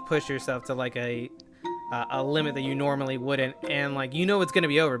kind of push yourself to like a limit that you normally wouldn't, and like it's gonna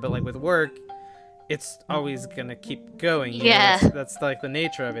be over. But like with work, it's always gonna keep going. That's like the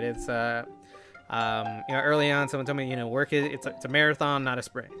nature of it. It's early on someone told me work it's a marathon, not a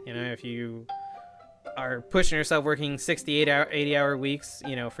sprint. If you are pushing yourself working 80-hour weeks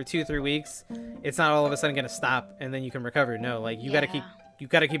for 2-3 weeks, it's not all of a sudden going to stop and then you can recover. No, like you got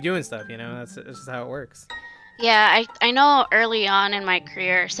to keep doing stuff. That's just how it works. I know early on in my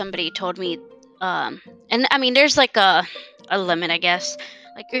career somebody told me and I mean there's like a limit, I guess.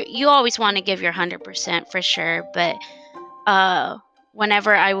 Like you always want to give your 100% for sure, but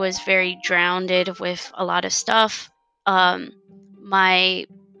whenever I was very drowned with a lot of stuff, my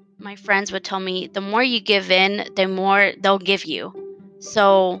friends would tell me the more you give in, the more they'll give you.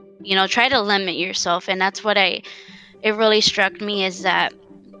 So, try to limit yourself. And that's what it really struck me, is that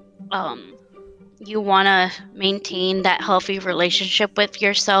you want to maintain that healthy relationship with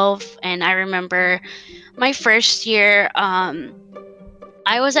yourself. And I remember My first year,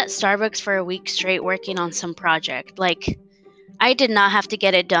 I was at Starbucks for a week straight working on some project. Like, I did not have to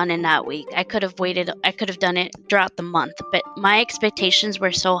get it done in that week. I could have waited, I could have done it throughout the month, but my expectations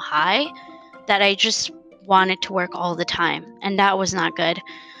were so high that I just wanted to work all the time, and that was not good.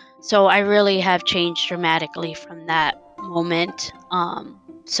 So I really have changed dramatically from that moment.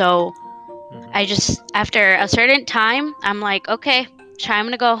 So I just, after a certain time, I'm like, okay, time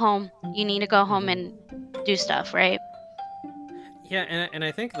to go home. You need to go home and do stuff, right? Yeah, and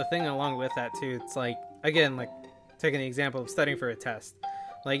I think the thing along with that too, it's like, again, like taking the example of studying for a test.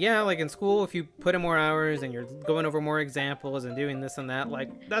 Like, yeah, like in school, if you put in more hours and you're going over more examples and doing this and that,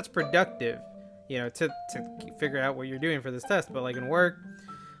 like that's productive, to figure out what you're doing for this test. But like in work,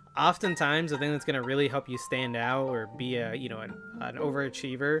 oftentimes the thing that's going to really help you stand out or be an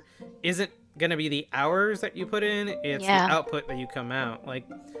overachiever isn't going to be the hours that you put in, it's the output that you come out. Like,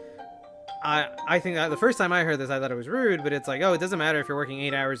 I think that the first time I heard this, I thought it was rude, but it's like, oh, it doesn't matter if you're working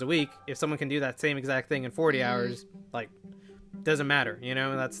 8 hours a week. If someone can do that same exact thing in 40 hours, like, doesn't matter.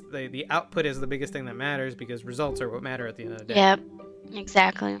 That's the output is the biggest thing that matters, because results are what matter at the end of the day. Yep,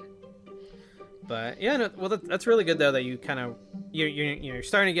 exactly. But yeah, no, well, that's really good though that you kind of you're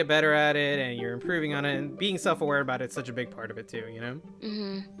starting to get better at it and you're improving on it, and being self-aware about it's such a big part of it too.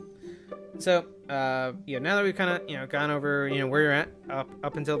 So, now that we've kind of, gone over, where you're at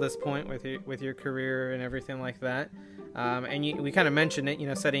up until this point with your career and everything like that, and we kind of mentioned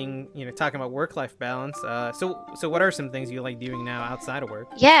it, setting, talking about work-life balance. So what are some things you like doing now outside of work?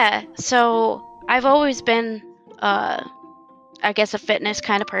 Yeah, so I've always been, I guess, a fitness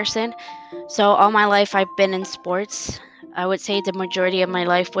kind of person. So all my life I've been in sports. I would say the majority of my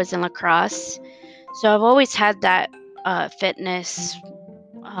life was in lacrosse. So I've always had that fitness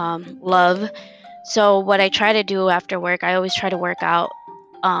love. So what I try to do after work, I always try to work out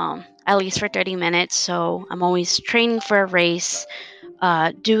at least for 30 minutes. So I'm always training for a race,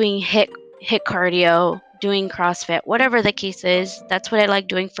 doing hit cardio, doing CrossFit, whatever the case is. That's what I like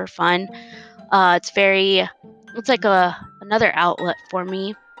doing for fun. It's like another outlet for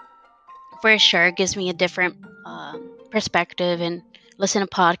me. For sure, it gives me a different perspective, and listen to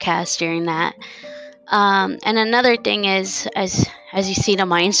podcasts during that. And another thing is, as you see on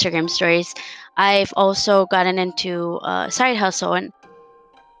my Instagram stories, I've also gotten into side hustle, and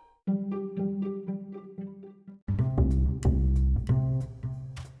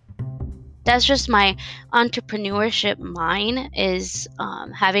that's just my entrepreneurship mind, is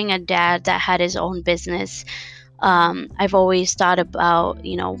having a dad that had his own business. I've always thought about,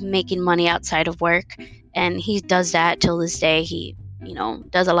 making money outside of work, and he does that till this day. He,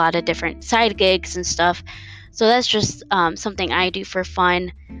 does a lot of different side gigs and stuff. So that's just something I do for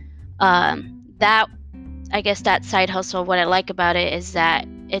fun. That, I guess, that side hustle, what I like about it is that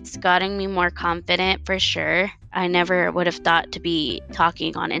it's gotten me more confident, for sure. I never would have thought to be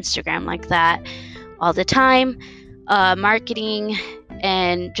talking on Instagram like that all the time. Marketing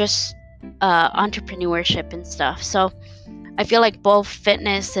and just entrepreneurship and stuff. So I feel like both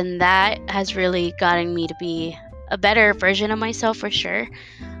fitness and that has really gotten me to be a better version of myself, for sure.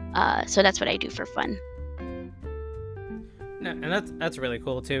 So that's what I do for fun. No, and that's really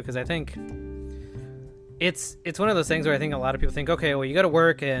cool too, because I think it's one of those things where I think a lot of people think, okay, well, you go to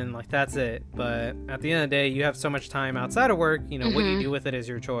work and like that's it. But at the end of the day, you have so much time outside of work. What you do with it is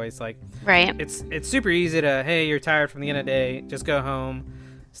your choice. Like, right? It's super easy to, hey, you're tired from the end of the day, just go home,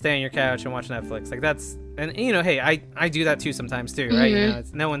 stay on your couch and watch Netflix. Like that's, and hey, I do that too sometimes too, right?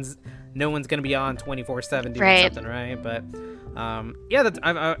 It's no one's gonna be on 24/7 doing something, right? But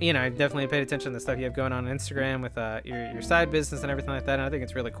I've definitely paid attention to the stuff you have going on Instagram with your side business and everything like that. And I think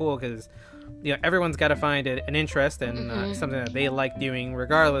it's really cool because everyone's got to find an interest and something that they like doing,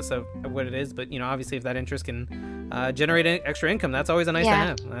 regardless of what it is. But obviously, if that interest can generate extra income, that's always a nice to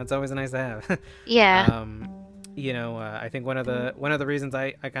have. That's always a nice to have. Yeah. I think one of the reasons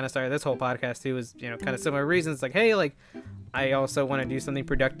I kind of started this whole podcast too is kind of similar reasons. Like, hey, like I also want to do something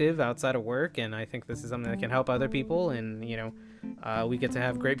productive outside of work, and I think this is something that can help other people. And we get to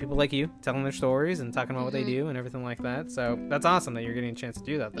have great people like you telling their stories and talking about what they do and everything like that. So that's awesome that you're getting a chance to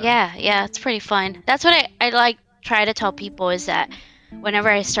do that, though. Yeah, it's pretty fun. That's what I like try to tell people, is that whenever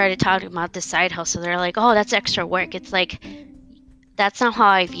I started talking about the side hustle, they're like, oh, that's extra work. It's like, that's not how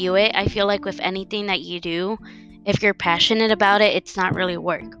I view it. I feel like with anything that you do, if you're passionate about it, it's not really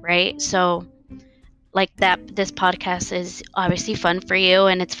work, right? So like that, this podcast is obviously fun for you,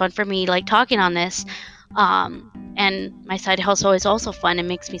 and it's fun for me, like talking on this. And my side hustle is also fun. It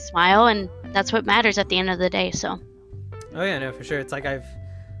makes me smile, and that's what matters at the end of the day. So oh yeah, no, for sure. It's like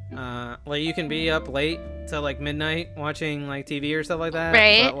Like you can be up late till like midnight watching like TV or stuff like that.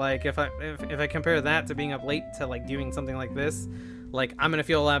 Right. But like if I compare that to being up late to like doing something like this, like I'm gonna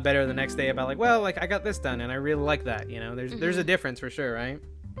feel a lot better the next day about like, well, like I got this done and I really like that. You know, there's a difference for sure, right?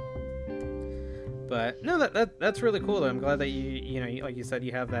 But no, that's really cool though. I'm glad that you like you said,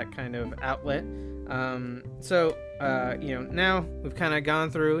 you have that kind of outlet. So now we've kind of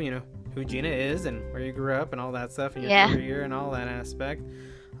gone through who Gina is and where you grew up and all that stuff and your career and all that aspect.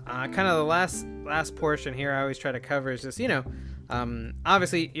 Kind of the last portion here I always try to cover is just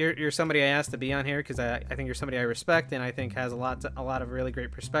obviously you're somebody I asked to be on here because I think you're somebody I respect and I think has a lot of really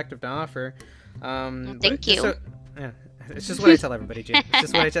great perspective to offer. Thank you. Yeah, it's just what I tell everybody, Gina. It's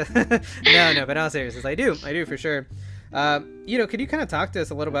just what I tell. No, but in all seriousness, I do for sure. Could you kind of talk to us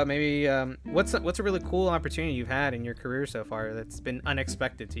a little about maybe what's a really cool opportunity you've had in your career so far that's been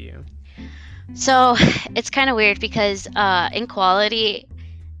unexpected to you? So it's kind of weird because in quality,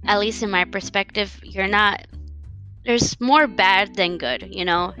 at least in my perspective, there's more bad than good,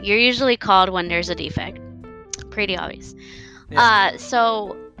 You're usually called when there's a defect. Pretty obvious. Yeah.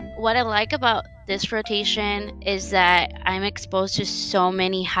 So what I like about this rotation is that I'm exposed to so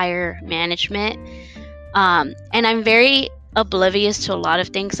many higher management. And I'm very oblivious to a lot of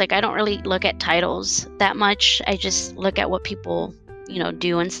things. Like I don't really look at titles that much. I just look at what people,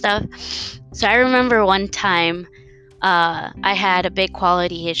 do and stuff. So I remember one time I had a big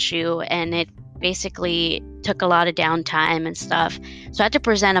quality issue and it basically took a lot of downtime and stuff. So I had to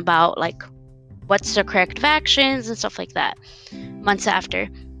present about like what's the corrective actions and stuff like that months after.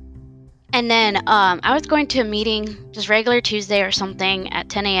 And then I was going to a meeting, just regular Tuesday or something at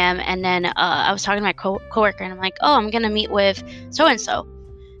 10 a.m. And then I was talking to my coworker and I'm like, oh, I'm going to meet with so-and-so.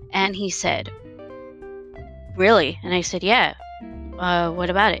 And he said, really? And I said, yeah. What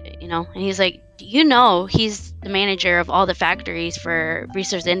about it? And he's like, he's the manager of all the factories for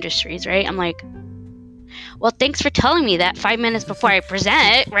Resource Industries, right? I'm like, well, thanks for telling me that 5 minutes before I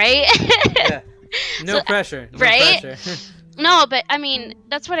present, right? Yeah. No pressure. Right? Pressure. No, but I mean,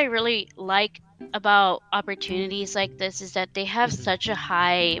 that's what I really like about opportunities like this is that they have such a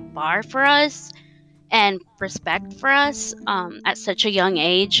high bar for us and respect for us at such a young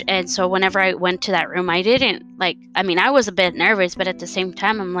age. And so whenever I went to that room, I didn't I was a bit nervous, but at the same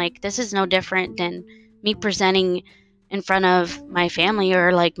time, I'm like, this is no different than me presenting in front of my family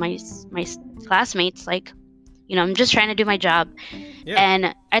or like my classmates. Like, I'm just trying to do my job. Yeah.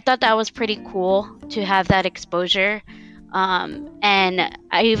 And I thought that was pretty cool to have that exposure. And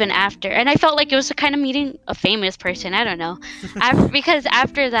I felt like it was a kind of meeting a famous person. I don't know. Because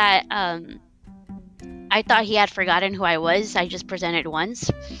after that, I thought he had forgotten who I was. I just presented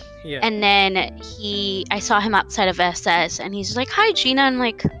once. Yeah. And then I saw him outside of SS and he's like, hi, Gina. I'm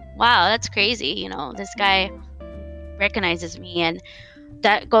like, wow, that's crazy. This guy recognizes me. And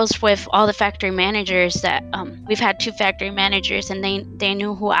that goes with all the factory managers that we've had 2 factory managers and they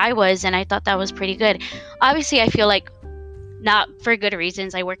knew who I was. And I thought that was pretty good. Obviously, I feel like not for good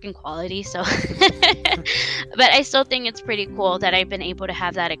reasons. I work in quality, so but I still think it's pretty cool that I've been able to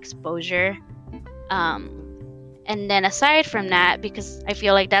have that exposure. And then aside from that, because I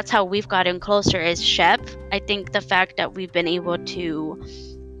feel like that's how we've gotten closer as SHEP, I think the fact that we've been able to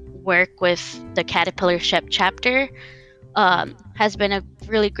work with the Caterpillar SHEP chapter has been a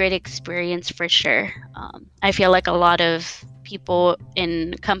really great experience for sure. I feel like a lot of people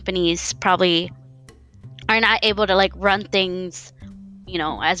in companies probably are not able to like run things,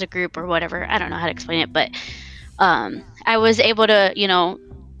 as a group or whatever. I don't know how to explain it, but I was able to,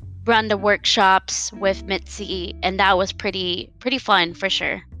 run the workshops with Mitzi, and that was pretty fun for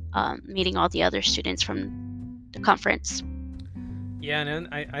sure. Meeting all the other students from the conference. Yeah, no,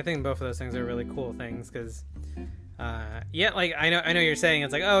 I think both of those things are really cool things because, like I know you're saying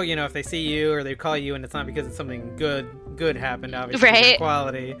it's like, oh, if they see you or they call you and it's not because it's something good happened, obviously, right?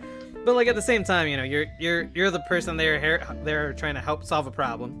 Quality. But like at the same time, you're the person they're trying to help solve a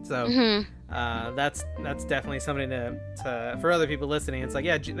problem. So that's definitely something to for other people listening. It's like,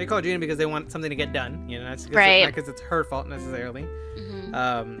 yeah, they call Gina because they want something to get done. That's right. Not because it's her fault necessarily.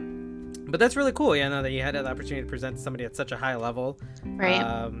 But that's really cool. Yeah, that you had the opportunity to present to somebody at such a high level. Right.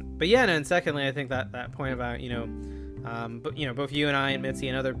 But yeah, and secondly, I think that point about but both you and I and Mitzi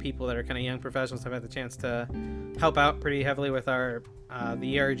and other people that are kind of young professionals have had the chance to help out pretty heavily with our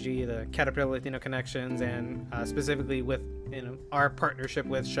the ERG, the Caterpillar Latino Connections, and specifically with our partnership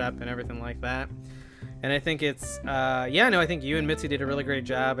with SHEP and everything like that. And I think it's I think you and Mitzi did a really great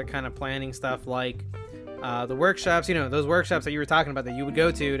job at kind of planning stuff like the workshops, those workshops that you were talking about that you would go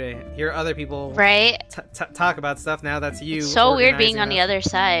to hear other people talk about stuff. Now that's you. It's so weird being on the other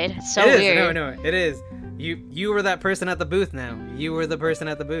side. It's so weird. No, it is. You were that person at the booth now. You were the person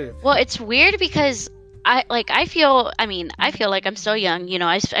at the booth. Well, it's weird because I feel like I'm still young, you know.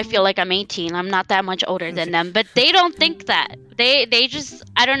 I feel like I'm 18. I'm not that much older than them, but they don't think that. They just,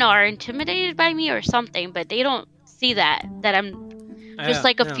 I don't know, are intimidated by me or something, but they don't see that I'm just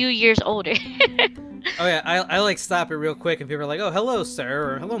like a few years older. Oh yeah, I like stop it real quick and people are like, "Oh, hello,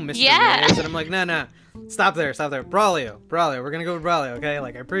 sir," or "Hello, Mr. Yeah. Reyes," and I'm like, "No, stop there, Braulio, we're gonna go with Braulio, okay?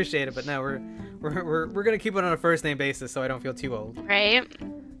 Like, I appreciate it, but no, we're gonna keep it on a first name basis so I don't feel too old." Right.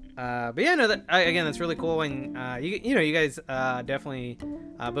 But yeah, no, again, that's really cool, and you guys definitely,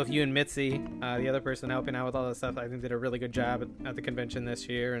 both you and Mitzi, the other person helping out with all this stuff, I think did a really good job at the convention this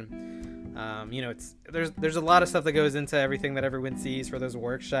year, and it's there's a lot of stuff that goes into everything that everyone sees for those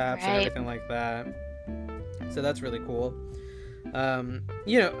workshops and everything like that. So that's really cool. Kind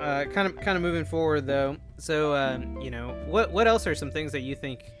of moving forward though. So what else are some things that you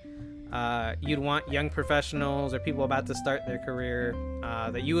think you'd want young professionals or people about to start their career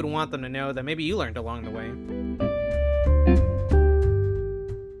that you would want them to know that maybe you learned along the way?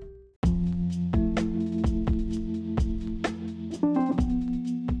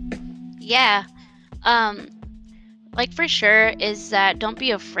 Yeah. Like for sure is that don't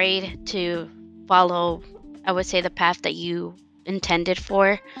be afraid to follow, I would say, the path that you intended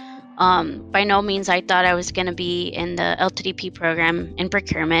for. By no means I thought I was going to be in the LTDP program in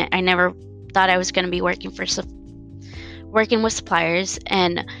procurement. I never thought I was going to be working with suppliers,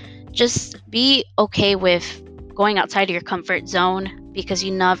 and just be okay with going outside of your comfort zone, because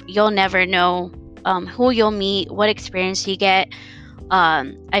you'll never know who you'll meet, what experience you get.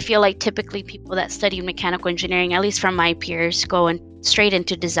 I feel like typically people that study mechanical engineering, at least from my peers, go straight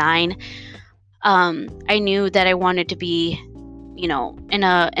into design. I knew that I wanted to be, in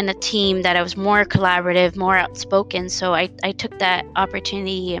a team that I was more collaborative, more outspoken. So I took that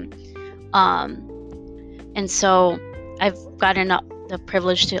opportunity, and so I've gotten the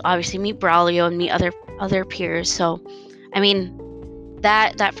privilege to obviously meet Braulio and meet other peers. So, I mean,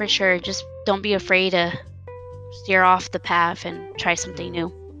 that for sure. Just don't be afraid to steer off the path and try something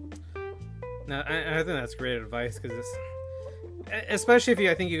new. No, I think that's great advice, because it's, especially if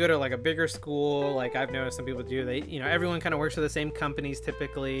you go to like a bigger school, like I've noticed some people do, they everyone kind of works for the same companies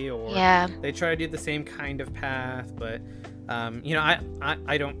typically, or they try to do the same kind of path, but I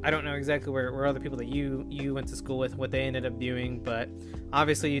don't know exactly where other people that you went to school with, what they ended up doing, but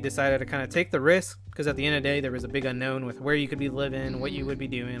obviously you decided to kind of take the risk, because at the end of the day there was a big unknown with where you could be living, what you would be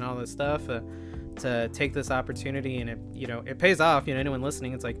doing, all this stuff, to take this opportunity, and it pays off. Anyone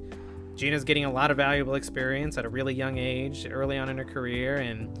listening, it's like Gina's getting a lot of valuable experience at a really young age, early on in her career,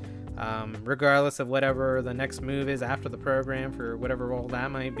 and regardless of whatever the next move is after the program, for whatever role that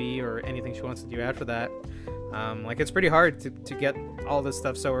might be, or anything she wants to do after that, it's pretty hard to get all this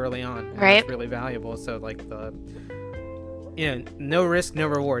stuff so early on. Right. It's really valuable. So like the no risk, no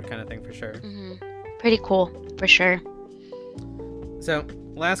reward kind of thing, for sure. Mm-hmm. Pretty cool, for sure. So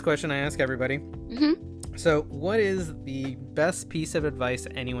last question I ask everybody. Mm-hmm. So, what is the best piece of advice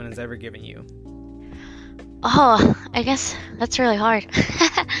anyone has ever given you? Oh, I guess that's really hard.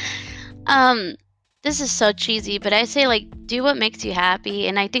 This is so cheesy, but I say, like, do what makes you happy.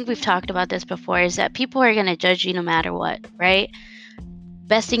 And I think we've talked about this before, is that people are going to judge you no matter what, right?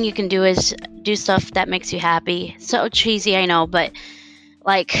 Best thing you can do is do stuff that makes you happy. So cheesy, I know, but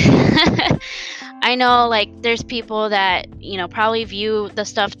like I know, like, there's people that probably view the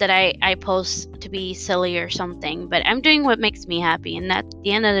stuff that I post to be silly or something, but I'm doing what makes me happy, and at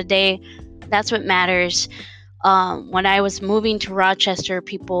the end of the day, that's what matters. When I was moving to Rochester,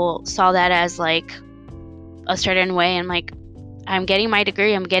 people saw that as like a certain way, and like, I'm getting my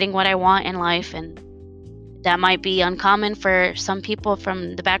degree, I'm getting what I want in life, and that might be uncommon for some people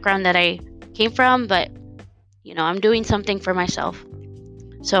from the background that I came from, but I'm doing something for myself.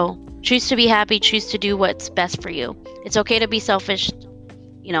 So choose to be happy, choose to do what's best for you. It's okay to be selfish,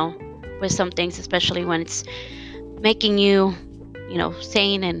 with some things, especially when it's making you,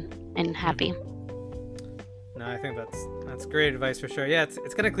 sane and happy. No, I think that's great advice for sure. Yeah,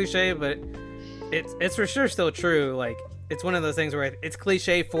 it's kind of cliche, but it's for sure still true. Like, it's one of those things where it's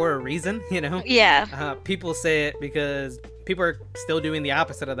cliche for a reason, Yeah. People say it because people are still doing the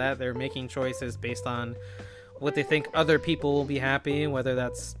opposite of that. They're making choices based on what they think other people will be happy, whether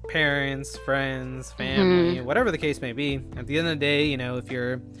that's parents, friends, family, whatever the case may be. At the end of the day, if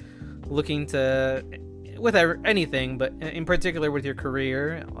you're looking to, with anything, but in particular with your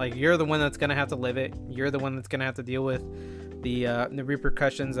career, like, you're the one that's going to have to live it. You're the one that's going to have to deal with the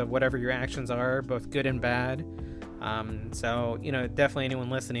repercussions of whatever your actions are, both good and bad. So, definitely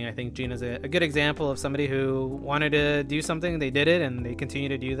anyone listening, I think Gina's a good example of somebody who wanted to do something, they did it, and they continue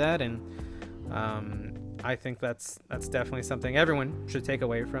to do that. And I think that's definitely something everyone should take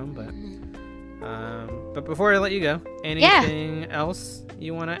away from. But before I let you go, anything else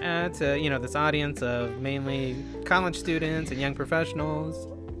you want to add to this audience of mainly college students and young professionals?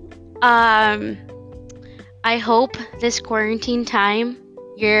 I hope this quarantine time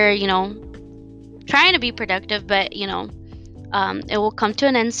you're trying to be productive, but it will come to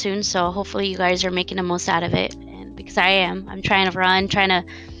an end soon. So hopefully you guys are making the most out of it. And because I'm trying to trying to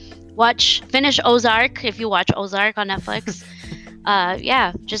finish Ozark. If you watch Ozark on Netflix,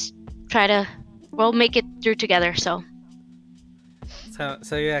 just try to, we'll make it through together. So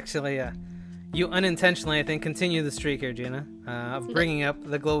you actually, you unintentionally, I think, continue the streak here, Gina, of bringing up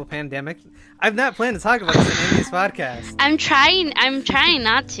the global pandemic. I've not planned to talk about this in this podcast. I'm trying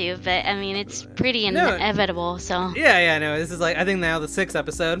not to, but I mean, it's pretty inevitable. So yeah, no. This is like, I think now the 6th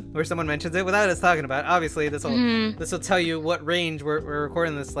episode where someone mentions it without us talking about it. Obviously, this will tell you what range we're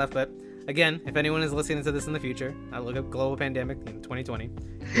recording this stuff. But again, if anyone is listening to this in the future, I'll look up global pandemic in 2020.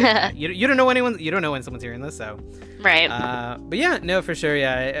 You don't know when someone's hearing this, so right. But yeah, no, for sure,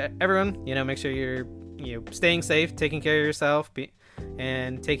 yeah. Everyone, make sure you're staying safe, taking care of yourself,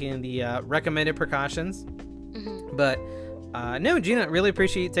 and taking the recommended precautions. But no, Gina, really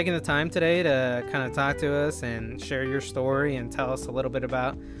appreciate you taking the time today to kind of talk to us and share your story and tell us a little bit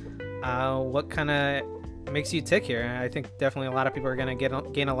about what kind of makes you tick here. I think definitely a lot of people are going to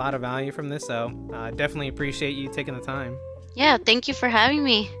gain a lot of value from this, so definitely appreciate you taking the time. Yeah, thank you for having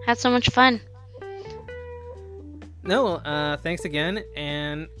me. Had so much fun. No, thanks again,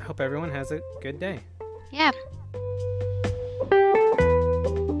 and hope everyone has a good day. Yeah.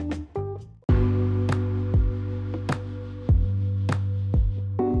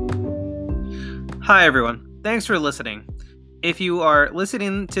 Hi, everyone. Thanks for listening. If you are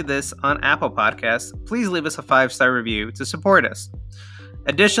listening to this on Apple Podcasts, please leave us a 5-star review to support us.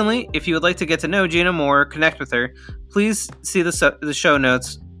 Additionally, if you would like to get to know Gina more or connect with her, please see the show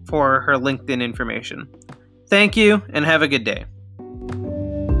notes for her LinkedIn information. Thank you, and have a good day.